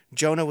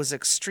 Jonah was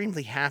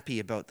extremely happy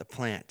about the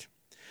plant.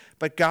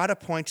 But God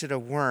appointed a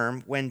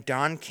worm when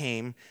dawn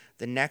came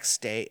the next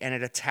day, and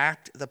it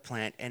attacked the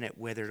plant, and it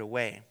withered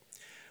away.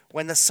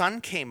 When the sun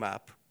came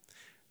up,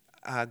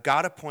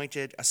 God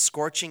appointed a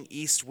scorching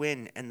east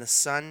wind, and the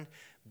sun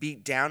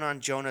beat down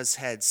on Jonah's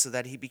head so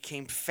that he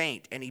became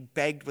faint, and he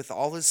begged with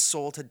all his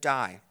soul to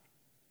die,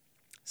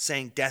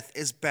 saying, "Death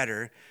is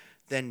better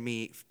to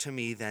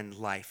me than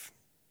life."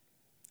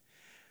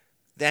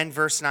 Then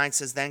verse 9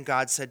 says, Then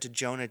God said to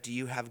Jonah, "Do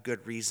you have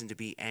good reason to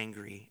be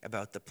angry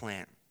about the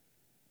plant?"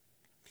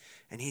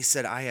 And he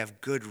said, "I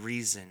have good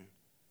reason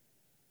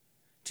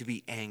to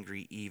be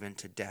angry even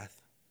to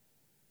death."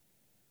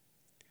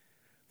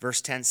 Verse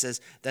 10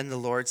 says, Then the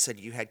Lord said,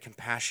 "You had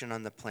compassion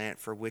on the plant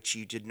for which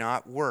you did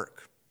not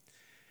work,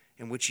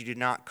 and which you did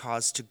not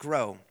cause to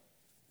grow,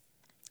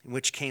 and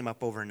which came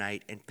up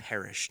overnight and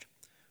perished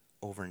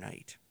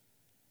overnight.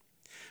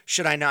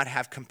 Should I not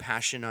have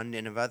compassion on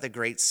Nineveh, the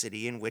great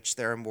city in which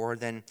there are more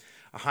than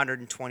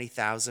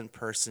 120,000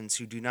 persons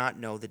who do not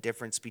know the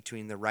difference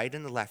between the right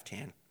and the left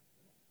hand,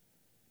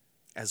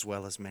 as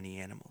well as many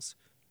animals?"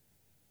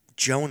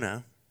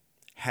 Jonah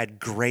had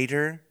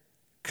greater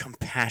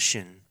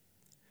compassion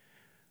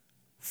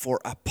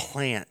for a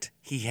plant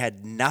he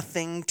had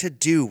nothing to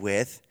do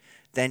with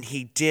than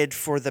he did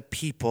for the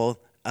people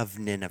of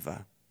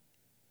Nineveh.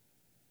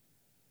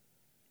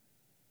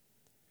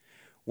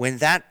 When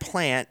that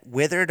plant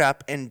withered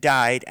up and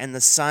died, and the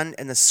sun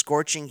and the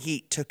scorching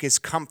heat took his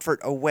comfort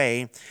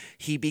away,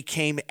 he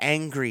became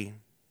angry.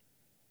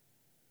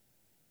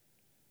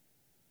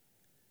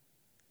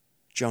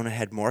 Jonah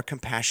had more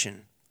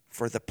compassion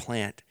for the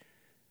plant,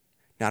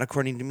 not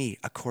according to me,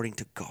 according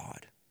to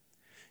God.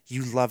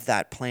 You love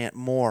that plant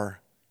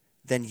more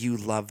than you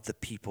love the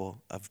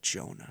people of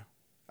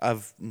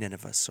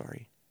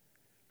Nineveh.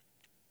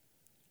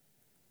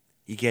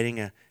 You getting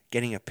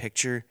a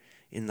picture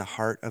in the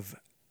heart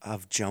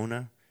of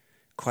Jonah,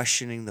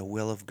 questioning the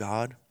will of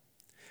God?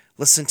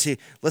 Listen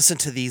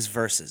to these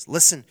verses.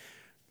 Listen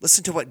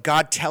to what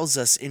God tells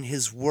us in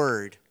his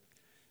word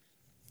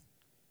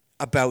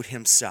about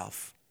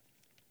himself.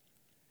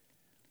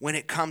 when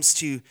it comes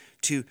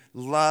to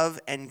love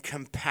and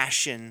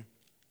compassion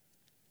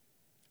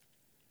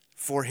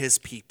for his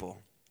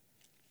people,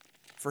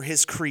 for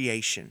his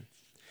creation.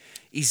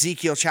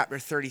 Ezekiel chapter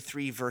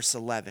 33, verse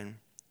 11.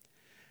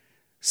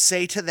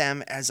 Say to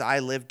them, as I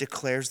live,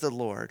 declares the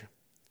Lord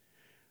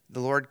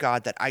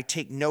God, that I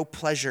take no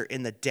pleasure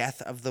in the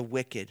death of the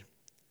wicked,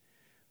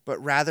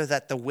 but rather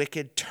that the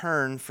wicked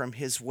turn from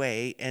his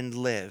way and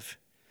live.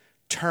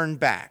 Turn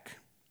back.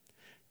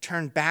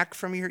 Turn back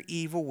from your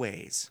evil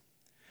ways.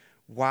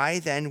 Why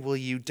then will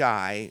you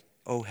die,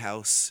 O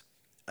house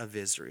of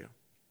Israel?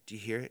 Do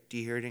you hear it? Do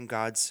you hear it in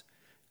God's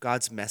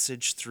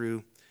message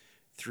through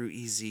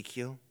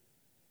Ezekiel?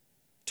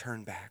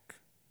 Turn back.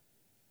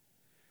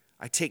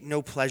 I take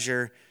no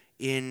pleasure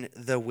in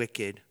the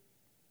wicked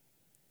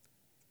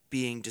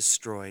being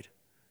destroyed.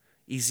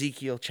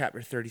 Ezekiel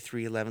chapter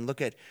 33, 11.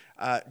 Look at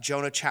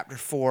Jonah chapter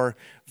 4,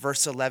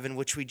 verse 11,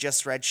 which we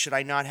just read. Should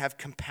I not have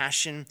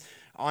compassion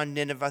on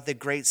Nineveh, the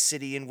great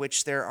city in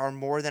which there are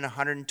more than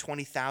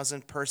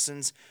 120,000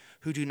 persons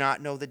who do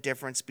not know the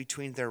difference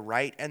between their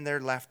right and their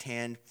left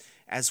hand,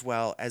 as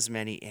well as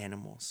many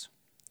animals?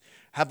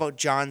 How about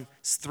John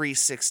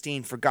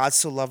 3:16? For God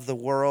so loved the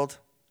world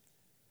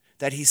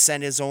that he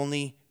sent his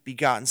only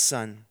begotten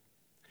Son,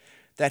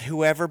 that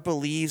whoever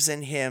believes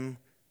in him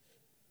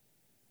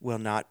will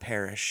not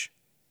perish,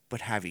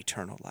 but have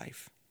eternal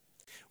life.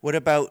 What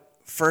about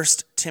 1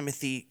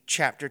 Timothy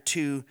chapter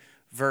 2,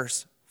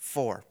 verse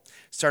 4?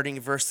 Starting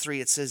in verse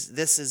 3, it says,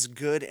 this is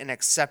good and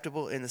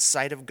acceptable in the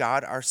sight of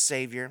God our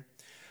Savior,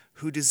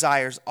 who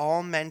desires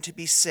all men to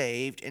be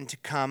saved and to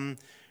come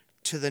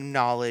to the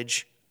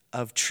knowledge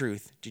of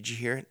truth. Did you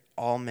hear it?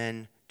 All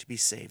men to be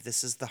saved.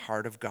 This is the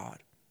heart of God.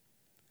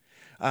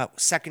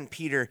 2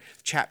 Peter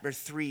chapter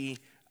 3,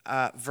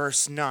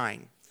 verse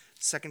 9.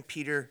 2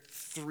 Peter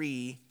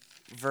 3,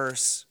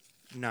 verse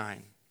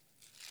 9.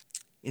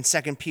 In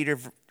 2 Peter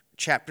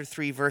chapter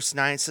 3, verse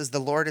 9, it says, the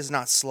Lord is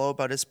not slow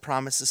about his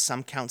promises,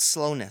 some count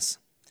slowness,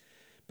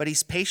 but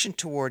he's patient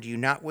toward you,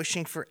 not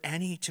wishing for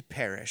any to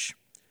perish,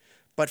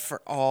 but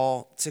for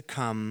all to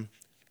come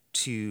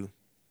to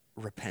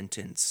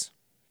repentance.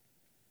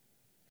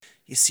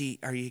 You see,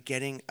 are you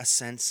getting a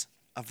sense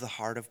of the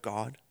heart of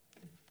God?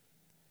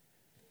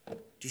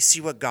 Do you see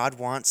what God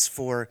wants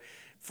for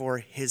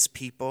his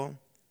people?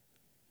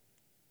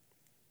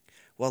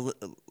 Well,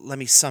 let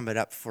me sum it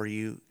up for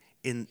you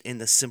in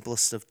the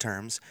simplest of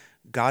terms.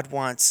 God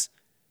wants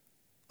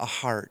a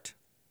heart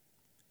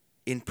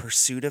in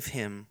pursuit of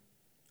him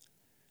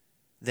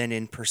than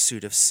in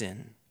pursuit of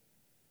sin.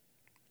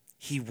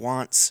 He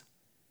wants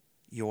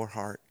your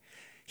heart.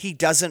 He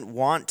doesn't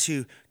want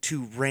to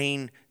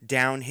rain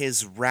down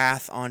his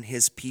wrath on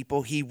his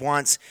people. He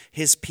wants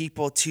his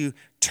people to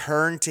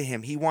turn to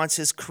him. He wants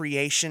his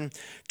creation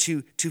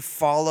to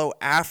follow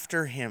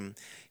after him.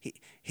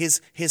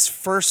 His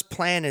first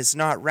plan is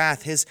not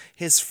wrath.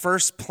 His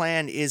first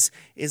plan is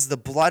the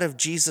blood of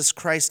Jesus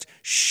Christ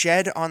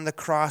shed on the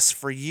cross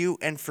for you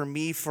and for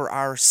me for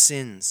our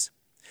sins.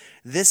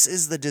 This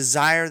is the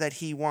desire that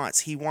he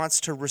wants. He wants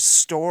to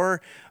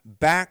restore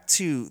back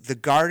to the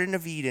Garden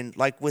of Eden,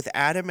 like with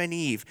Adam and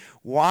Eve,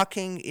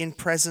 walking in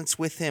presence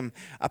with him,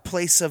 a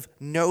place of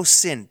no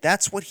sin.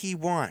 That's what he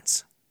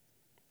wants.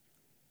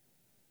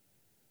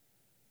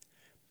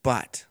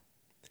 But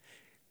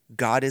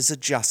God is a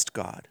just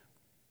God,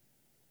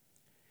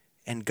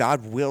 and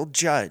God will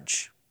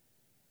judge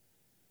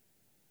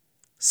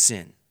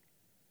sin.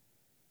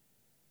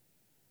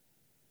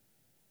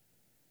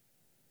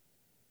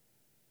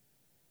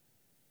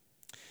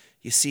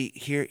 You see,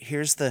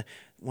 here's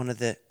one of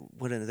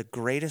the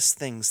greatest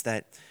things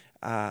that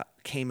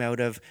came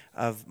out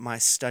of my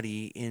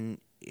study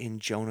in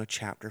Jonah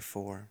chapter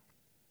 4.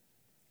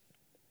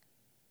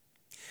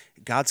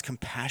 God's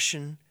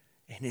compassion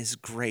and his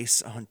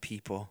grace on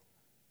people.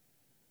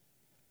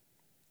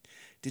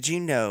 Did you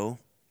know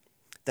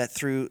that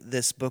through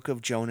this book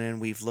of Jonah, and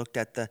we've looked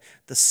at the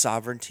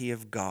sovereignty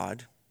of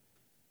God,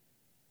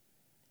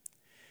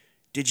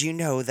 did you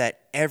know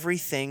that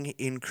everything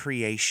in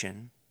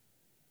creation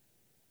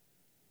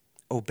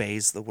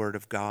obeys the word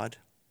of God,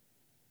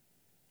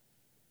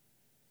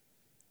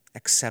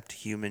 except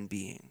human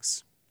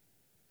beings?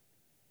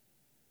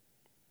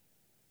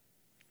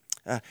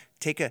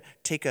 Take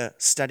a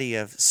study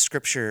of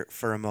Scripture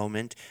for a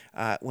moment.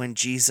 When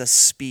Jesus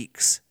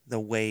speaks, the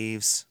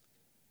waves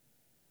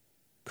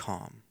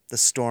calm. The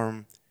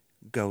storm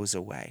goes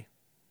away.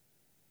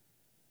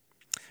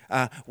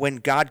 When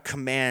God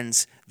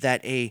commands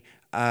that a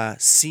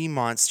sea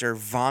monster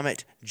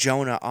vomit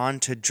Jonah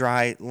onto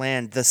dry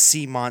land, the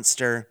sea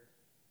monster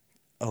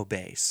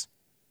obeys.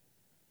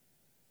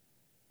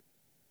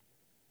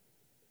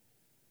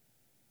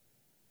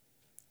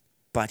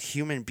 But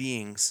human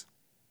beings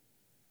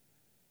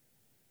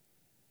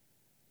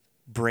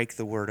break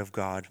the word of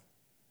God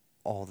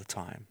all the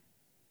time.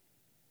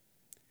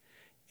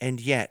 And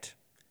yet,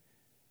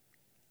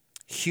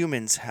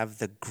 humans have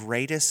the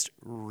greatest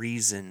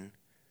reason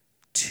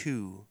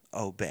to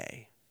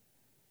obey.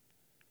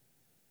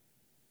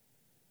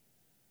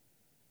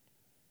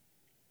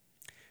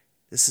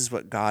 This is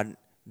what God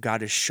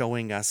is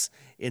showing us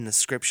in the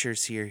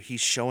scriptures here.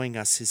 He's showing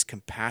us his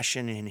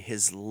compassion and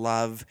his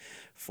love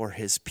for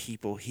his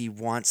people. He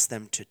wants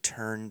them to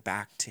turn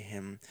back to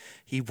him.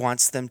 He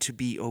wants them to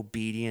be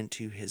obedient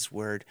to his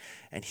word.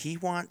 And he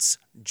wants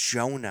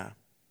Jonah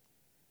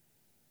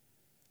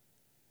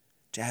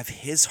to have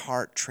his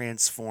heart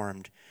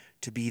transformed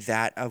to be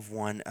that of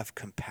one of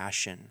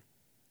compassion.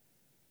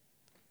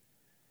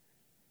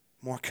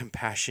 More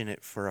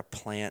compassionate for a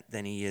plant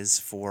than he is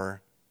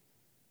for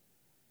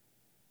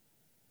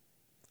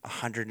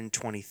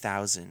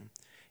 120,000,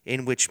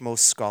 in which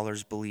most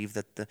scholars believe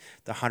that the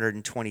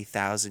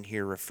 120,000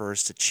 here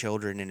refers to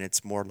children, and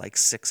it's more like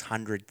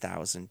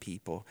 600,000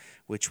 people,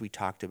 which we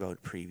talked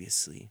about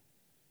previously.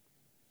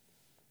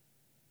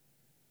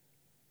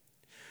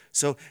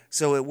 So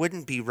it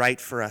wouldn't be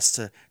right for us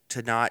to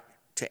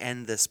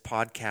end this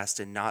podcast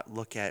and not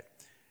look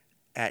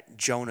at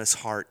Jonah's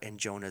heart and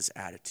Jonah's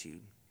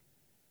attitude.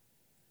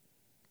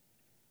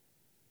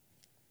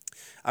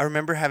 I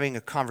remember having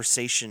a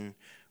conversation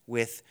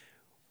with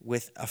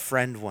a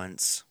friend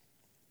once,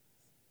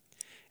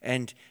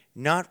 and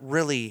not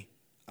really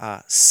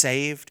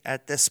saved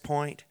at this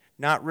point,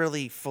 not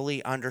really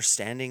fully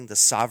understanding the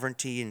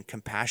sovereignty and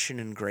compassion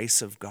and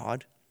grace of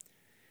God.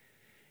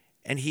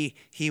 And he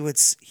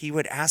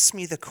would ask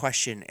me the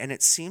question, and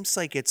it seems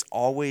like it's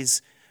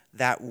always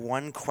that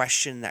one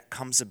question that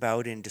comes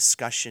about in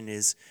discussion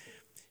is,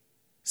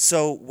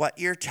 so what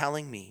you're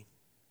telling me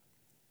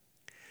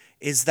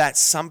is that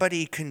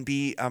somebody can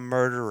be a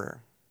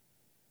murderer,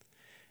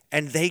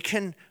 and they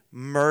can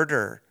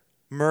murder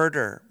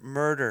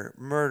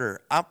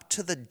up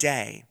to the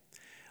day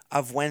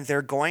of when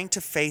they're going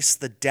to face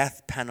the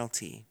death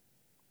penalty.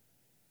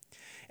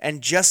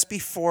 And just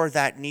before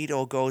that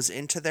needle goes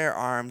into their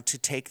arm to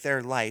take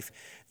their life,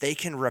 they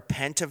can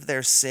repent of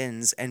their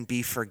sins and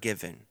be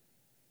forgiven.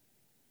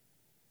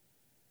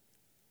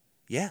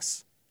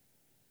 Yes.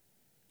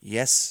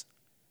 Yes,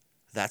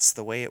 that's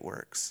the way it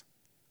works.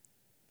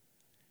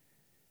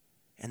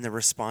 And the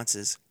response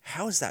is,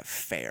 how is that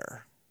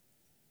fair?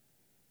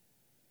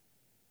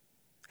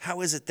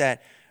 How is it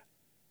that,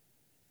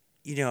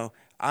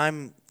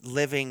 I'm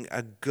living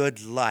a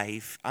good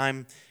life,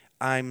 I'm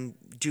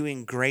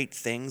doing great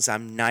things,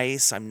 I'm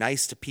nice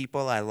to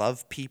people, I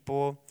love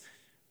people,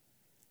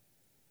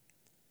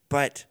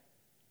 but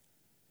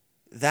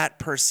that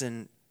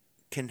person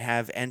can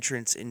have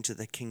entrance into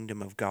the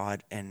kingdom of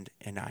God and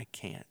I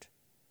can't?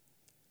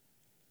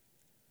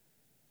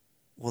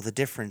 Well, the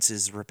difference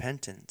is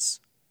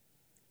repentance.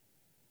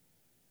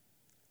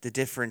 The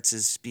difference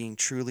is being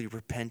truly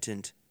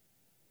repentant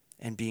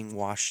and being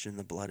washed in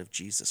the blood of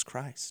Jesus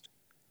Christ.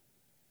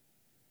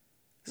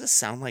 Does this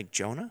sound like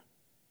Jonah?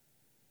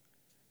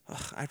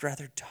 Ugh, I'd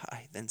rather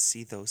die than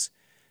see those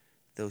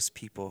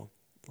people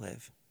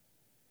live.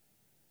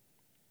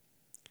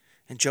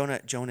 And Jonah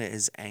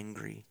is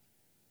angry.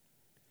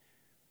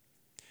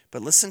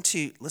 But listen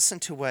to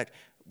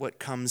what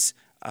comes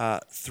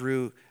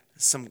through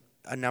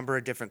a number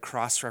of different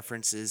cross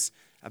references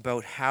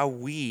about how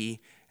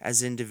we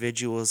as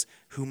individuals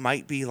who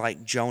might be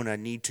like Jonah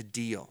need to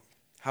deal.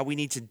 How we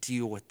need to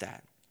deal with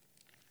that.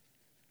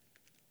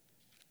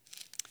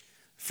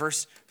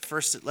 First,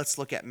 let's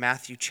look at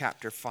Matthew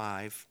chapter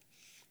 5,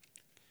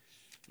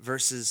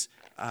 verses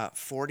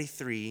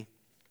 43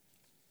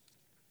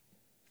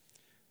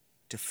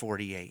 to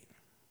 48.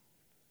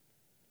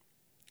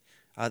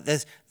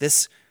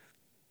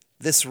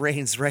 This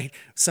reigns, right?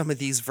 Some of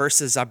these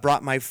verses, I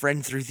brought my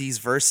friend through these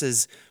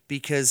verses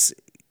because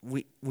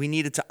we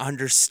needed to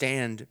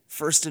understand,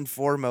 first and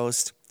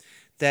foremost,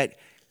 that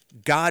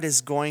God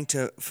is going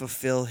to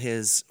fulfill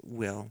his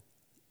will.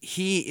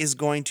 He is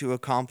going to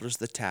accomplish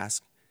the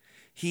task.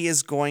 He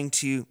is going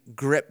to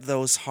grip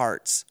those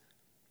hearts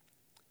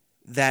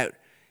that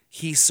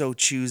he so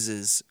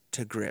chooses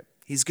to grip.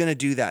 He's going to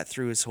do that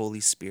through his Holy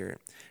Spirit.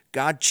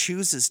 God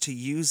chooses to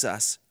use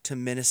us to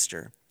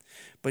minister.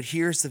 But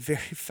here's the very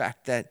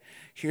fact that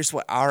here's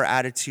what our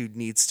attitude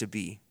needs to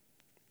be.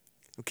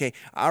 Okay,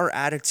 our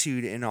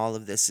attitude in all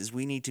of this is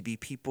we need to be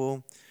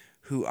people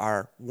who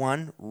are,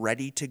 one,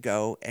 ready to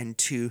go, and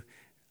two,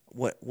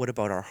 what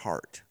about our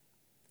heart?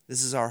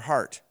 This is our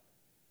heart.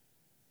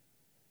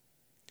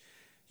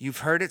 You've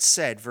heard it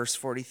said, verse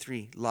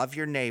 43, love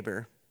your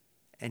neighbor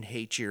and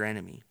hate your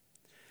enemy.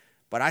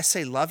 But I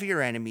say love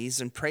your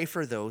enemies and pray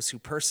for those who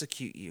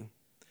persecute you,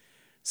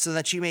 so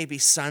that you may be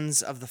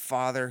sons of the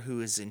Father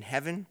who is in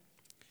heaven.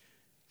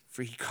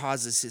 For he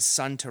causes his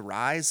sun to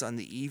rise on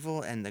the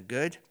evil and the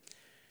good,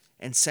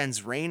 and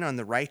sends rain on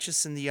the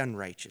righteous and the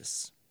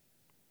unrighteous.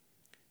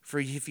 For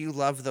if you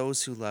love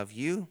those who love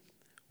you,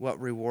 what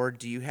reward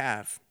do you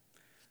have?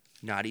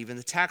 Not even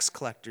the tax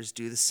collectors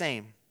do the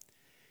same.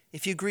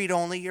 If you greet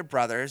only your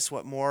brothers,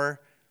 what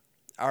more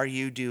are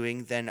you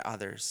doing than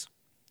others?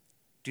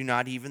 Do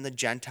not even the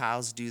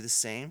Gentiles do the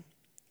same?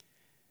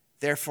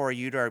 Therefore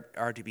you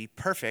are to be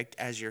perfect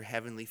as your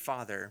heavenly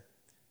Father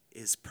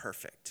is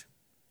perfect.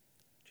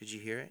 Did you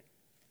hear it?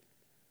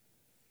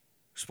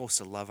 We're supposed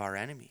to love our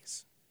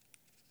enemies.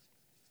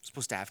 We're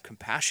supposed to have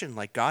compassion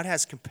like God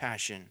has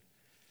compassion.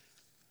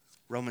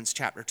 Romans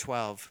chapter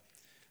 12,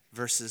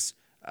 verses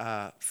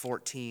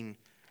 14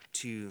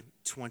 to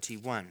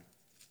 21.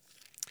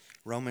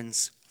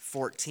 Romans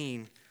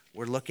 14,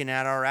 we're looking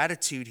at our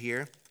attitude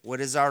here.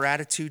 What is our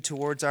attitude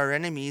towards our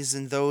enemies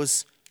and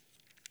those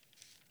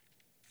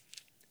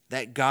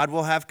that God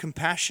will have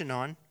compassion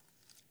on?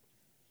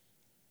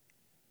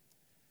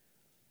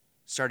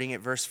 Starting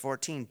at verse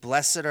 14,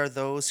 blessed are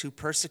those who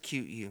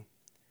persecute you.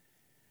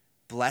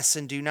 Bless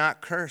and do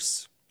not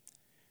curse.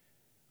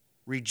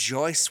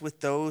 Rejoice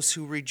with those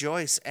who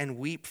rejoice, and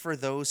weep for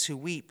those who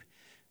weep.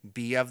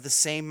 Be of the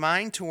same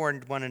mind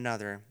toward one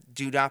another.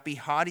 Do not be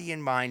haughty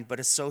in mind, but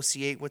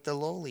associate with the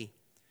lowly.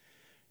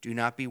 Do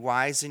not be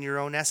wise in your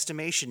own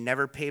estimation.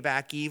 Never pay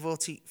back evil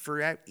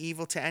for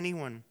evil to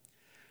anyone.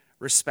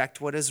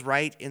 Respect what is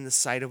right in the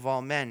sight of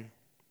all men.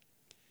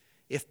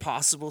 If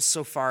possible,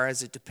 so far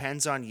as it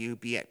depends on you,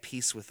 be at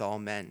peace with all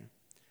men.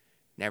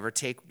 Never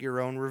take your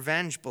own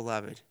revenge,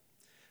 beloved,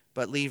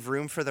 but leave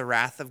room for the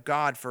wrath of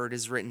God, for it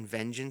is written,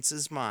 vengeance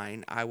is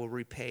mine, I will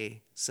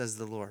repay, says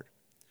the Lord.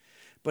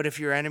 But if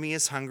your enemy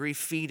is hungry,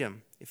 feed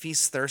him. If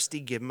he's thirsty,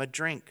 give him a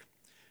drink.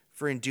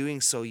 For in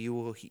doing so, you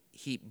will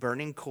heap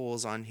burning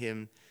coals on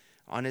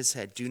his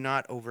head. Do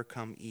not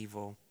overcome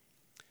evil.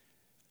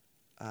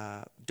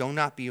 Do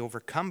not be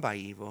overcome by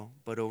evil,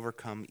 but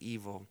overcome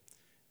evil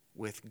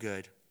with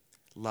good.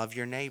 Love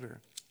your neighbor.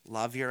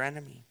 Love your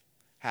enemy.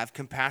 Have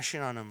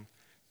compassion on him.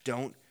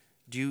 Don't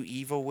do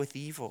evil with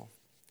evil.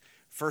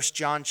 1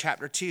 John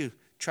chapter 2.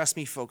 Trust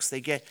me, folks,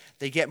 they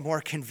get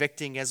more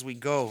convicting as we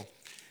go.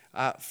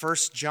 1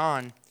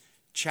 John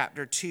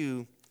chapter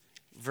 2,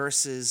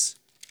 verses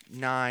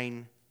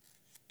 9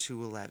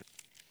 to 11.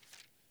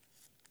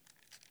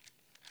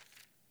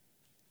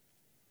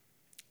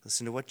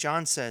 Listen to what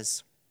John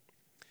says.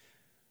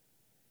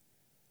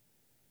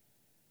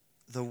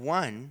 The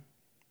one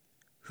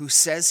who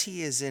says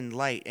he is in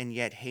light and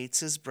yet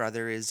hates his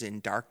brother is in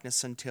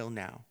darkness until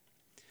now.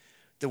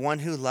 The one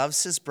who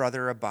loves his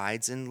brother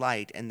abides in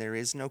light, and there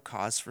is no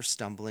cause for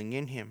stumbling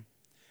in him.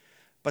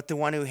 But the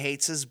one who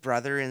hates his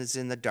brother is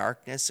in the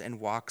darkness and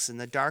walks in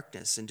the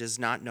darkness and does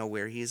not know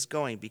where he is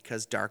going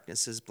because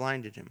darkness has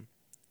blinded him.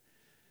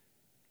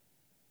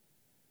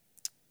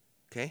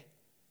 Okay?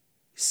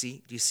 Do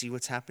you see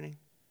what's happening?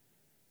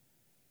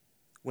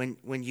 When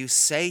you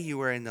say you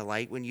are in the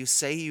light, when you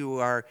say you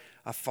are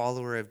a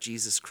follower of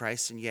Jesus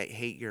Christ and yet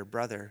hate your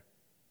brother,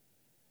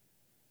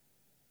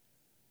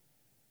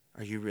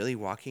 are you really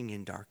walking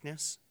in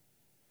darkness?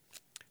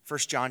 1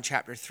 John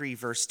chapter 3,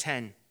 verse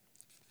 10.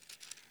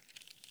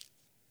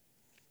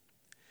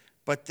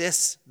 But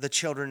this, the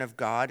children of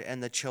God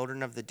and the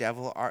children of the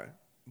devil are,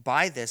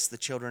 by this, the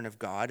children of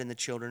God and the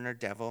children of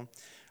the devil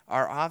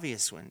are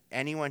obvious. When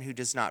anyone who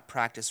does not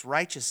practice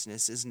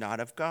righteousness is not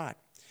of God,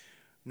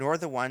 nor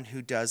the one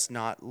who does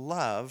not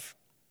love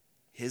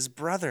his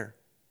brother.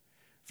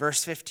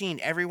 Verse 15,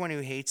 everyone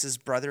who hates his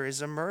brother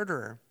is a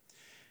murderer.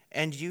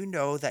 And you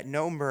know that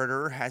no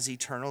murderer has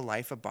eternal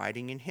life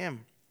abiding in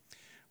him.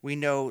 We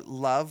know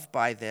love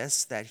by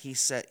this, that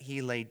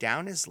he laid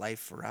down his life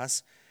for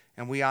us,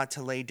 and we ought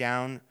to lay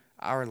down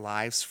our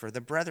lives for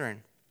the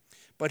brethren.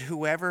 But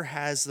whoever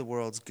has the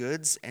world's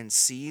goods and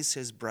sees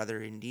his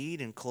brother in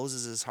need and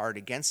closes his heart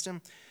against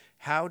him,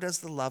 how does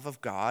the love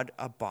of God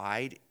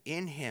abide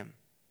in him?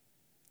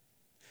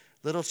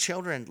 Little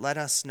children, let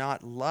us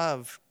not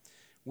love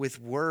with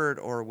word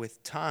or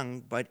with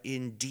tongue, but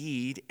in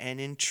deed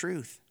and in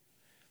truth.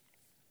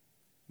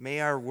 May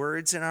our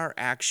words and our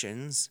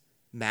actions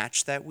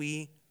match that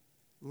we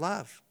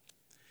love.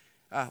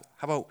 How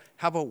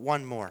about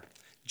one more?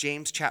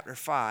 James chapter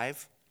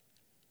 5,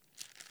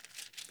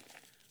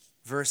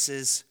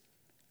 verses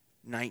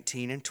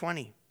 19 and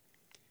 20.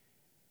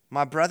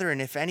 My brethren,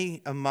 if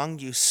any among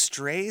you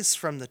strays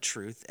from the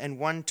truth and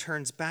one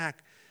turns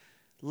back,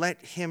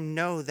 let him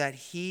know that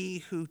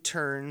he who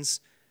turns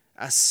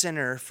a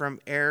sinner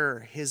from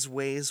error, his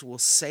ways will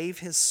save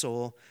his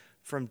soul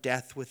from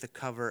death with the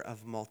cover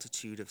of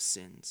multitude of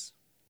sins.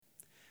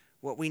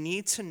 What we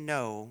need to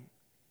know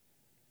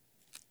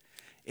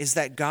is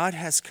that God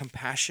has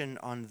compassion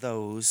on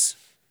those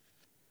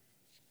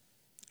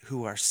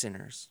who are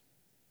sinners.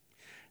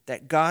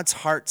 That God's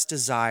heart's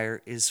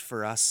desire is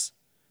for us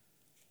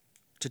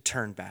to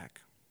turn back.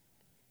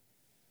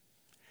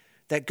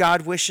 That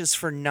God wishes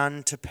for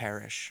none to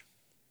perish,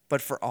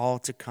 but for all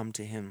to come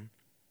to him.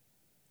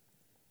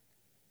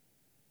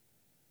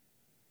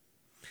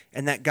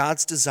 And that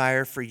God's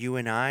desire for you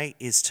and I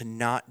is to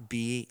not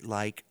be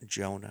like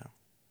Jonah.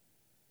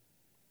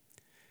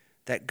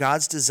 That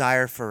God's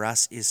desire for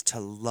us is to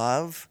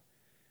love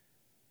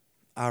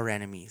our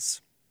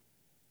enemies.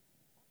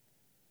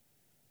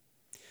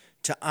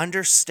 To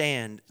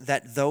understand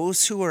that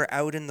those who are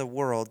out in the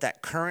world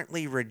that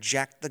currently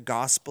reject the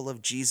gospel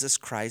of Jesus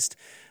Christ,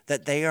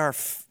 that they are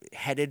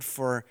headed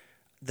for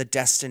the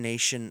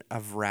destination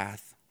of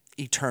wrath,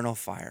 eternal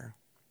fire.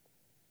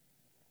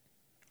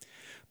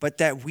 But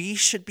that we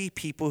should be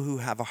people who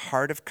have a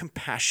heart of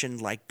compassion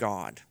like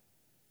God.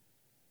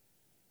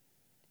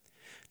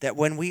 that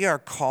when we are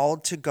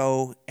called to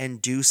go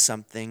and do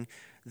something,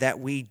 that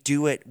we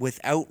do it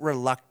without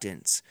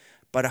reluctance,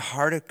 but a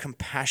heart of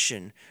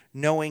compassion,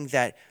 knowing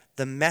that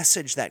the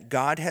message that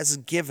God has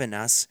given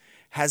us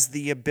has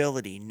the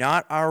ability,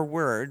 not our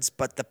words,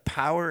 but the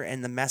power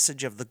and the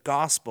message of the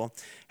gospel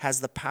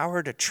has the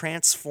power to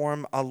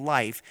transform a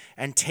life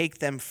and take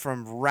them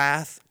from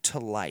wrath to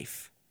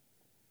life.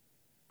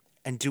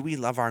 And do we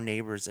love our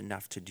neighbors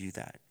enough to do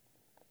that?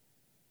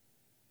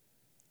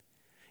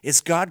 Is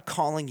God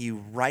calling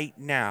you right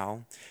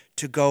now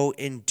to go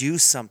and do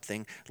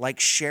something like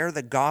share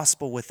the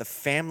gospel with a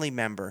family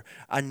member,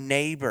 a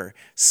neighbor,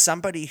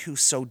 somebody who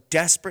so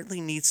desperately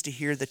needs to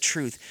hear the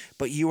truth,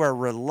 but you are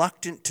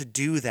reluctant to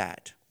do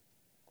that?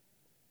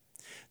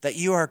 That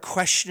you are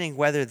questioning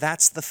whether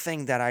that's the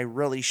thing that I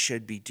really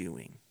should be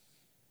doing.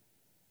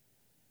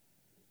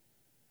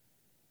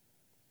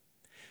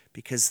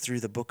 Because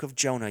through the book of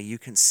Jonah, you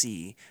can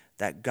see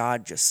that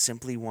God just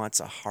simply wants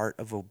a heart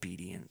of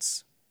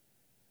obedience.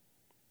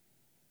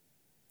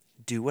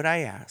 Do what I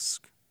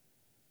ask.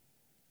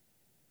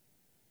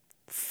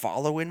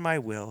 Follow in my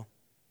will.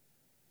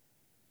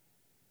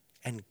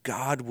 And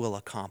God will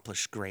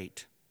accomplish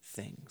great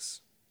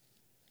things.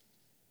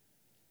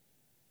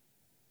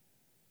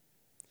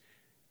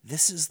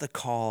 This is the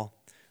call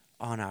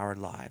on our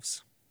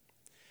lives.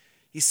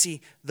 You see,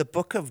 the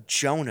book of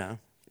Jonah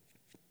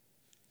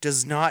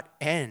does not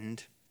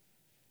end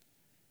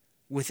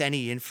with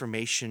any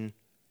information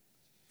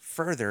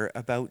further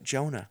about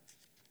Jonah.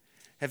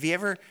 Have you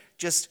ever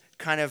just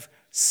kind of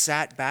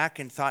sat back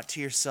and thought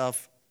to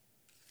yourself,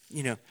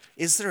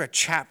 is there a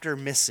chapter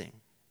missing?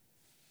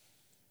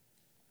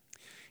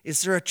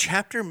 Is there a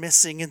chapter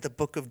missing in the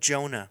book of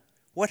Jonah?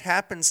 What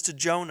happens to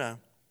Jonah?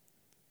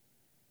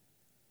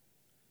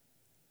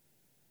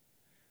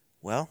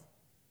 Well,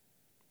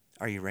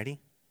 are you ready?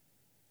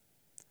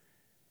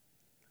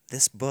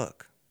 This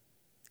book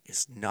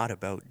is not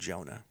about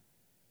Jonah.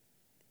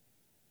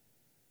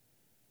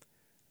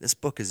 This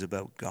book is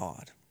about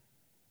God.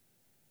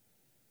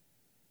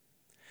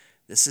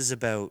 This is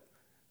about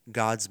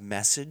God's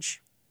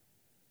message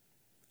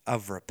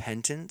of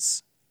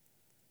repentance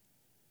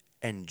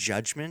and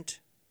judgment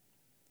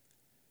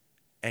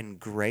and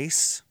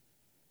grace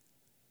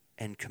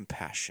and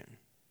compassion.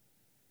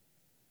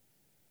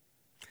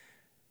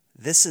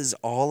 This is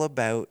all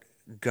about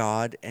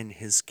God and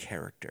his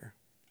character.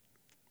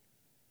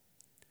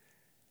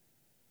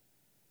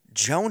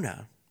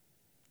 Jonah,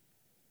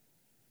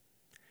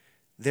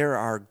 there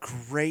are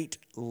great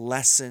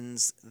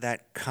lessons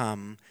that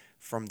come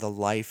from the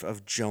life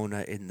of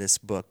Jonah in this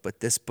book, but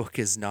this book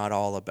is not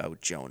all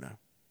about Jonah.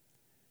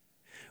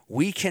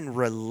 We can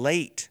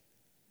relate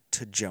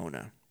to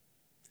Jonah.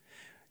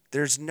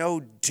 There's no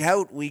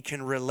doubt we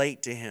can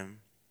relate to him.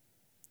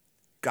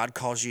 God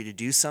calls you to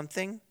do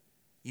something,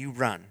 you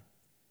run.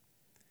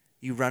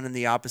 You run in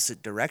the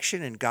opposite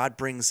direction, and God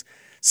brings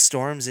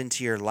storms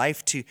into your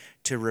life to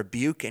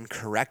rebuke and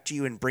correct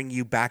you and bring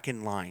you back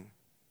in line.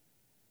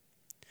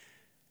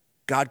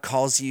 God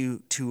calls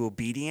you to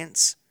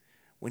obedience.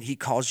 When he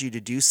calls you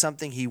to do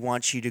something, he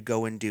wants you to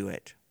go and do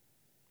it.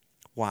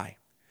 Why?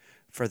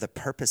 For the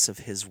purpose of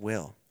his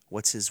will.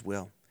 What's his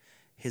will?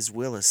 His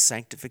will is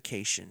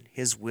sanctification.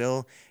 His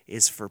will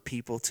is for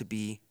people to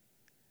be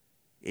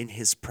in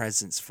his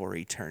presence for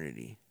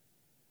eternity.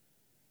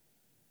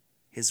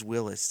 His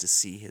will is to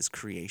see his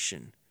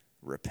creation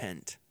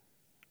repent.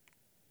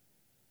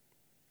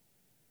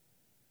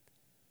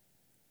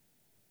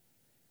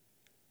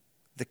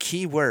 The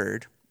key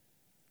word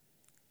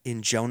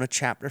in Jonah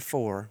chapter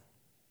 4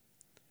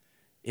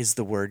 is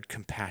the word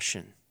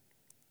compassion.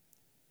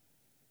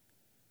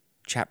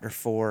 Chapter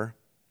 4,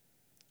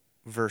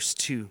 verse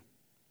 2.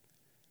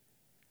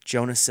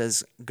 Jonah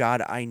says,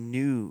 God, I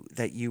knew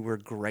that you were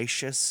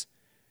gracious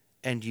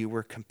and you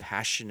were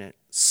compassionate,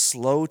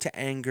 slow to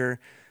anger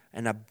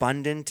and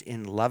abundant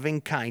in loving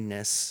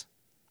kindness,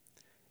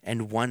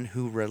 and one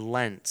who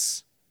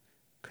relents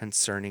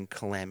concerning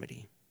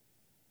calamity.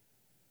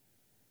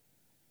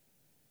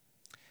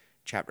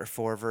 Chapter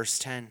 4, verse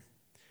 10.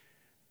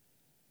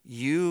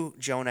 You,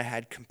 Jonah,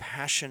 had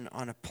compassion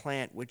on a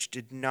plant which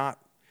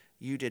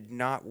you did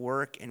not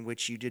work, and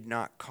which you did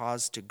not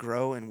cause to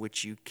grow, and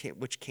which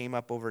came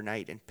up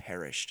overnight and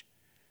perished.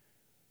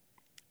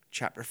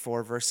 Chapter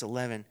 4, verse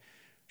 11.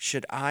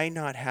 Should I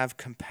not have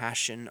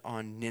compassion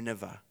on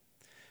Nineveh,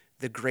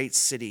 the great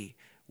city,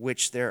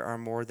 which there are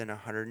more than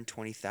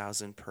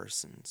 120,000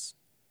 persons?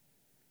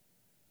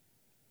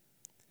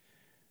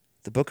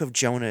 The book of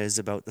Jonah is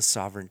about the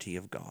sovereignty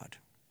of God.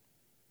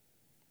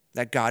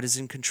 That God is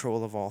in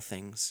control of all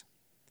things.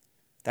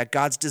 That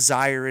God's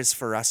desire is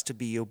for us to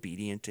be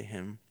obedient to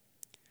him.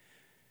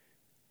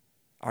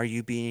 Are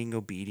you being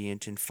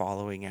obedient and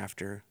following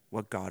after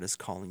what God is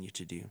calling you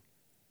to do?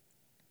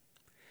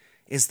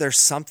 Is there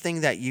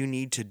something that you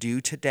need to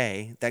do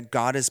today that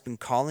God has been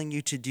calling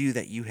you to do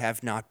that you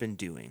have not been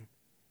doing?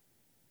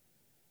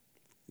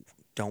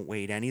 Don't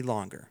wait any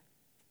longer.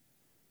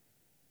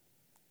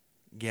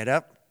 Get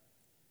up.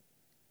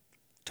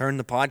 Turn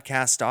the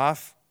podcast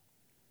off.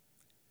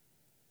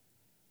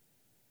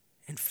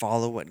 and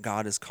follow what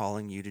God is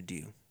calling you to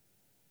do.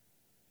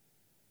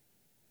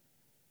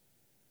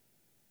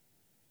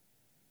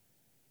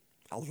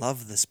 I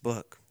love this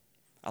book.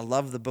 I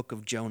love the book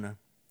of Jonah.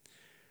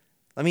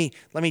 Let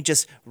me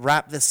just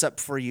wrap this up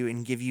for you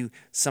and give you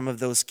some of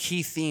those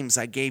key themes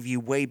I gave you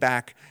way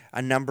back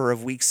a number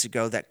of weeks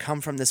ago that come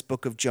from this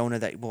book of Jonah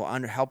that will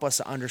help us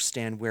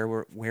understand where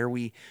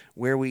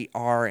we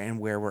are and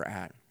where we're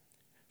at.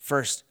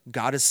 First,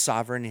 God is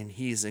sovereign and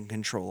he is in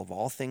control of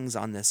all things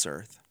on this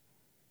earth.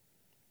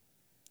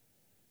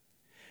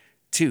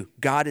 2,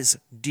 God is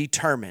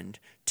determined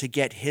to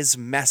get his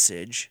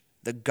message,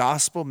 the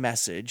gospel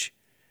message,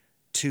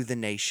 to the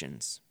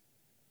nations.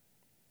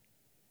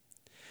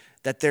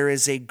 That there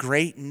is a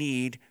great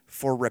need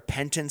for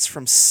repentance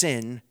from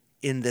sin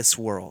in this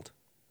world.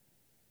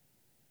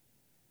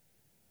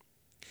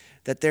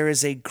 That there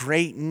is a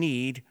great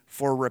need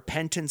for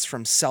repentance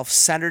from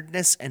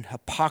self-centeredness and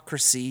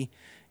hypocrisy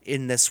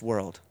in this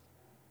world.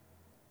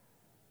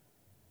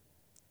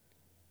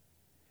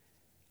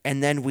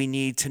 And then we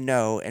need to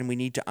know and we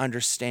need to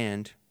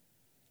understand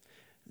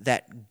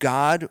that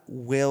God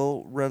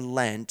will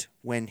relent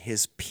when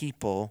his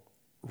people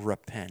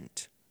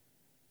repent.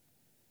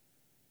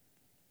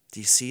 Do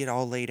you see it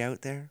all laid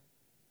out there?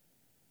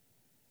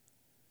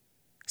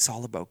 It's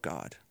all about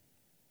God.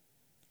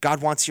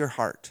 God wants your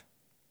heart.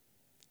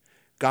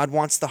 God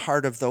wants the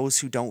heart of those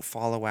who don't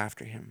follow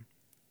after him.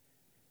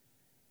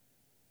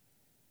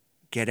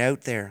 Get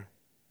out there.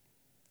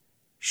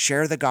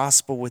 Share the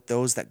gospel with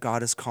those that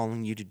God is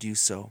calling you to do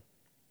so.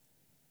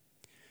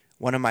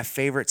 One of my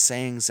favorite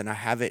sayings, and I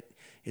have it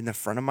in the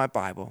front of my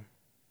Bible,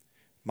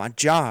 my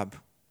job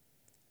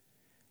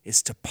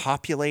is to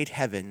populate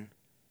heaven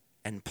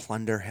and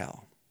plunder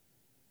hell.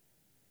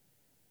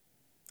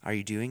 Are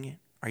you doing it?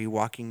 Are you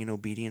walking in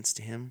obedience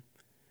to him?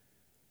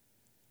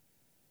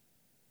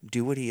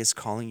 Do what he is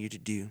calling you to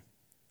do.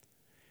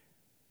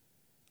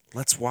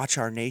 Let's watch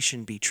our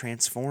nation be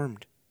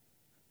transformed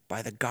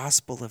by the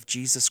gospel of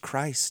Jesus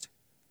Christ.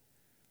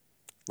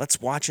 Let's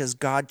watch as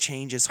God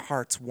changes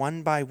hearts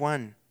one by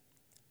one.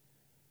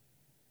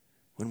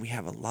 When we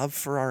have a love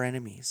for our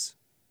enemies,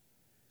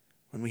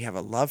 when we have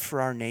a love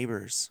for our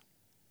neighbors,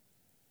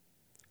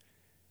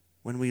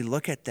 when we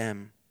look at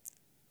them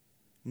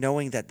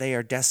knowing that they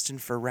are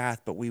destined for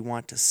wrath, but we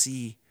want to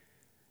see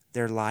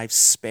their lives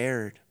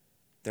spared,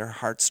 their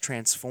hearts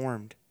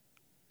transformed.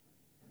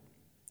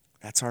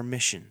 That's our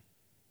mission.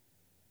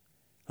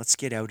 Let's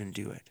get out and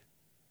do it.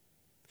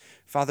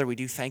 Father, we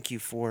do thank you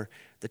for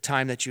the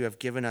time that you have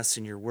given us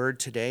in your word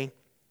today.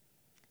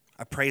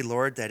 I pray,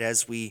 Lord, that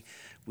as we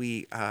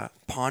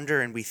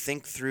ponder and we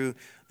think through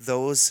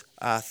those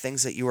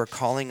things that you are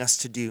calling us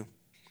to do,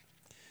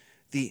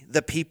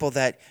 the people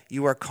that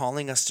you are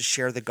calling us to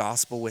share the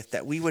gospel with,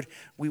 that we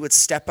would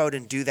step out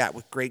and do that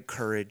with great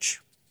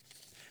courage,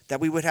 that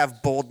we would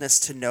have boldness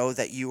to know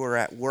that you are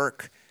at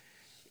work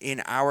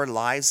in our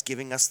lives,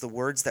 giving us the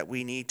words that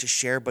we need to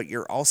share, but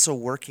you're also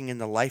working in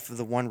the life of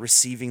the one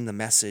receiving the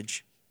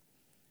message,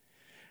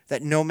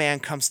 that no man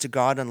comes to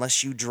God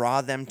unless you draw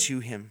them to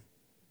him.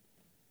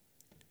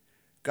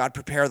 God,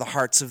 prepare the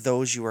hearts of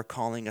those you are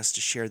calling us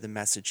to share the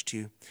message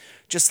to.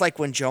 Just like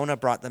when Jonah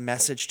brought the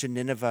message to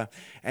Nineveh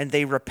and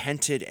they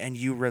repented and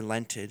you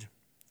relented.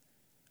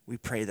 We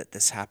pray that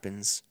this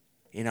happens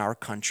in our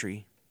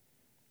country.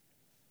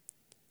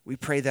 We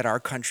pray that our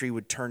country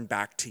would turn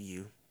back to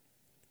you.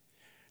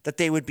 That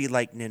they would be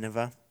like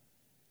Nineveh.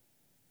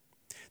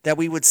 That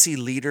we would see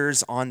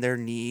leaders on their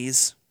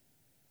knees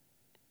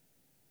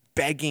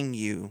begging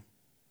you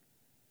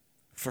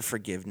for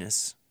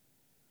forgiveness.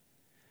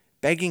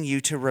 Begging you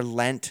to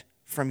relent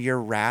from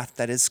your wrath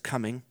that is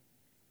coming.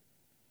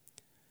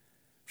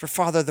 For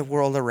Father, the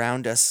world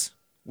around us,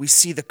 we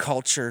see the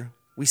culture,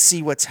 we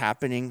see what's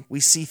happening, we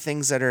see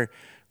things that are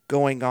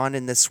going on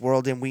in this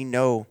world, and we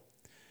know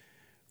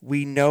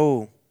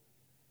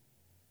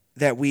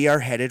that we are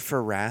headed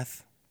for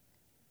wrath.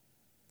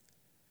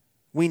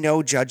 We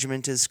know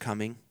judgment is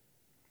coming.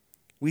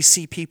 We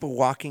see people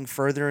walking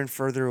further and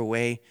further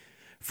away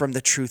from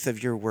the truth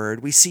of your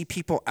word. We see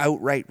people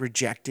outright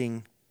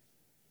rejecting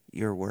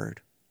your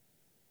word.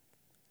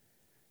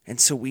 And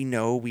so we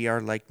know we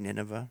are like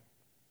Nineveh.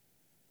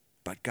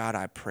 But God,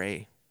 I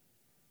pray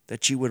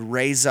that you would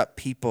raise up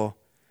people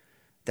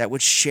that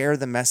would share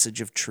the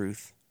message of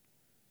truth,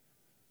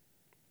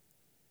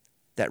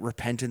 that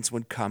repentance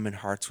would come and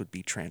hearts would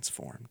be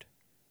transformed.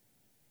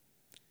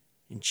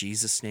 In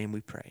Jesus' name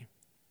we pray.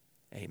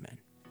 Amen.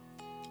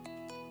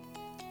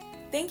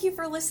 Thank you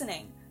for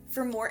listening.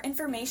 For more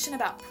information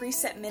about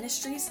Precept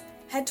Ministries,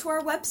 head to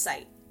our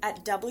website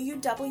at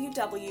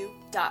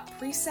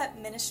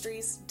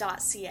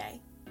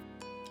www.preceptministries.ca.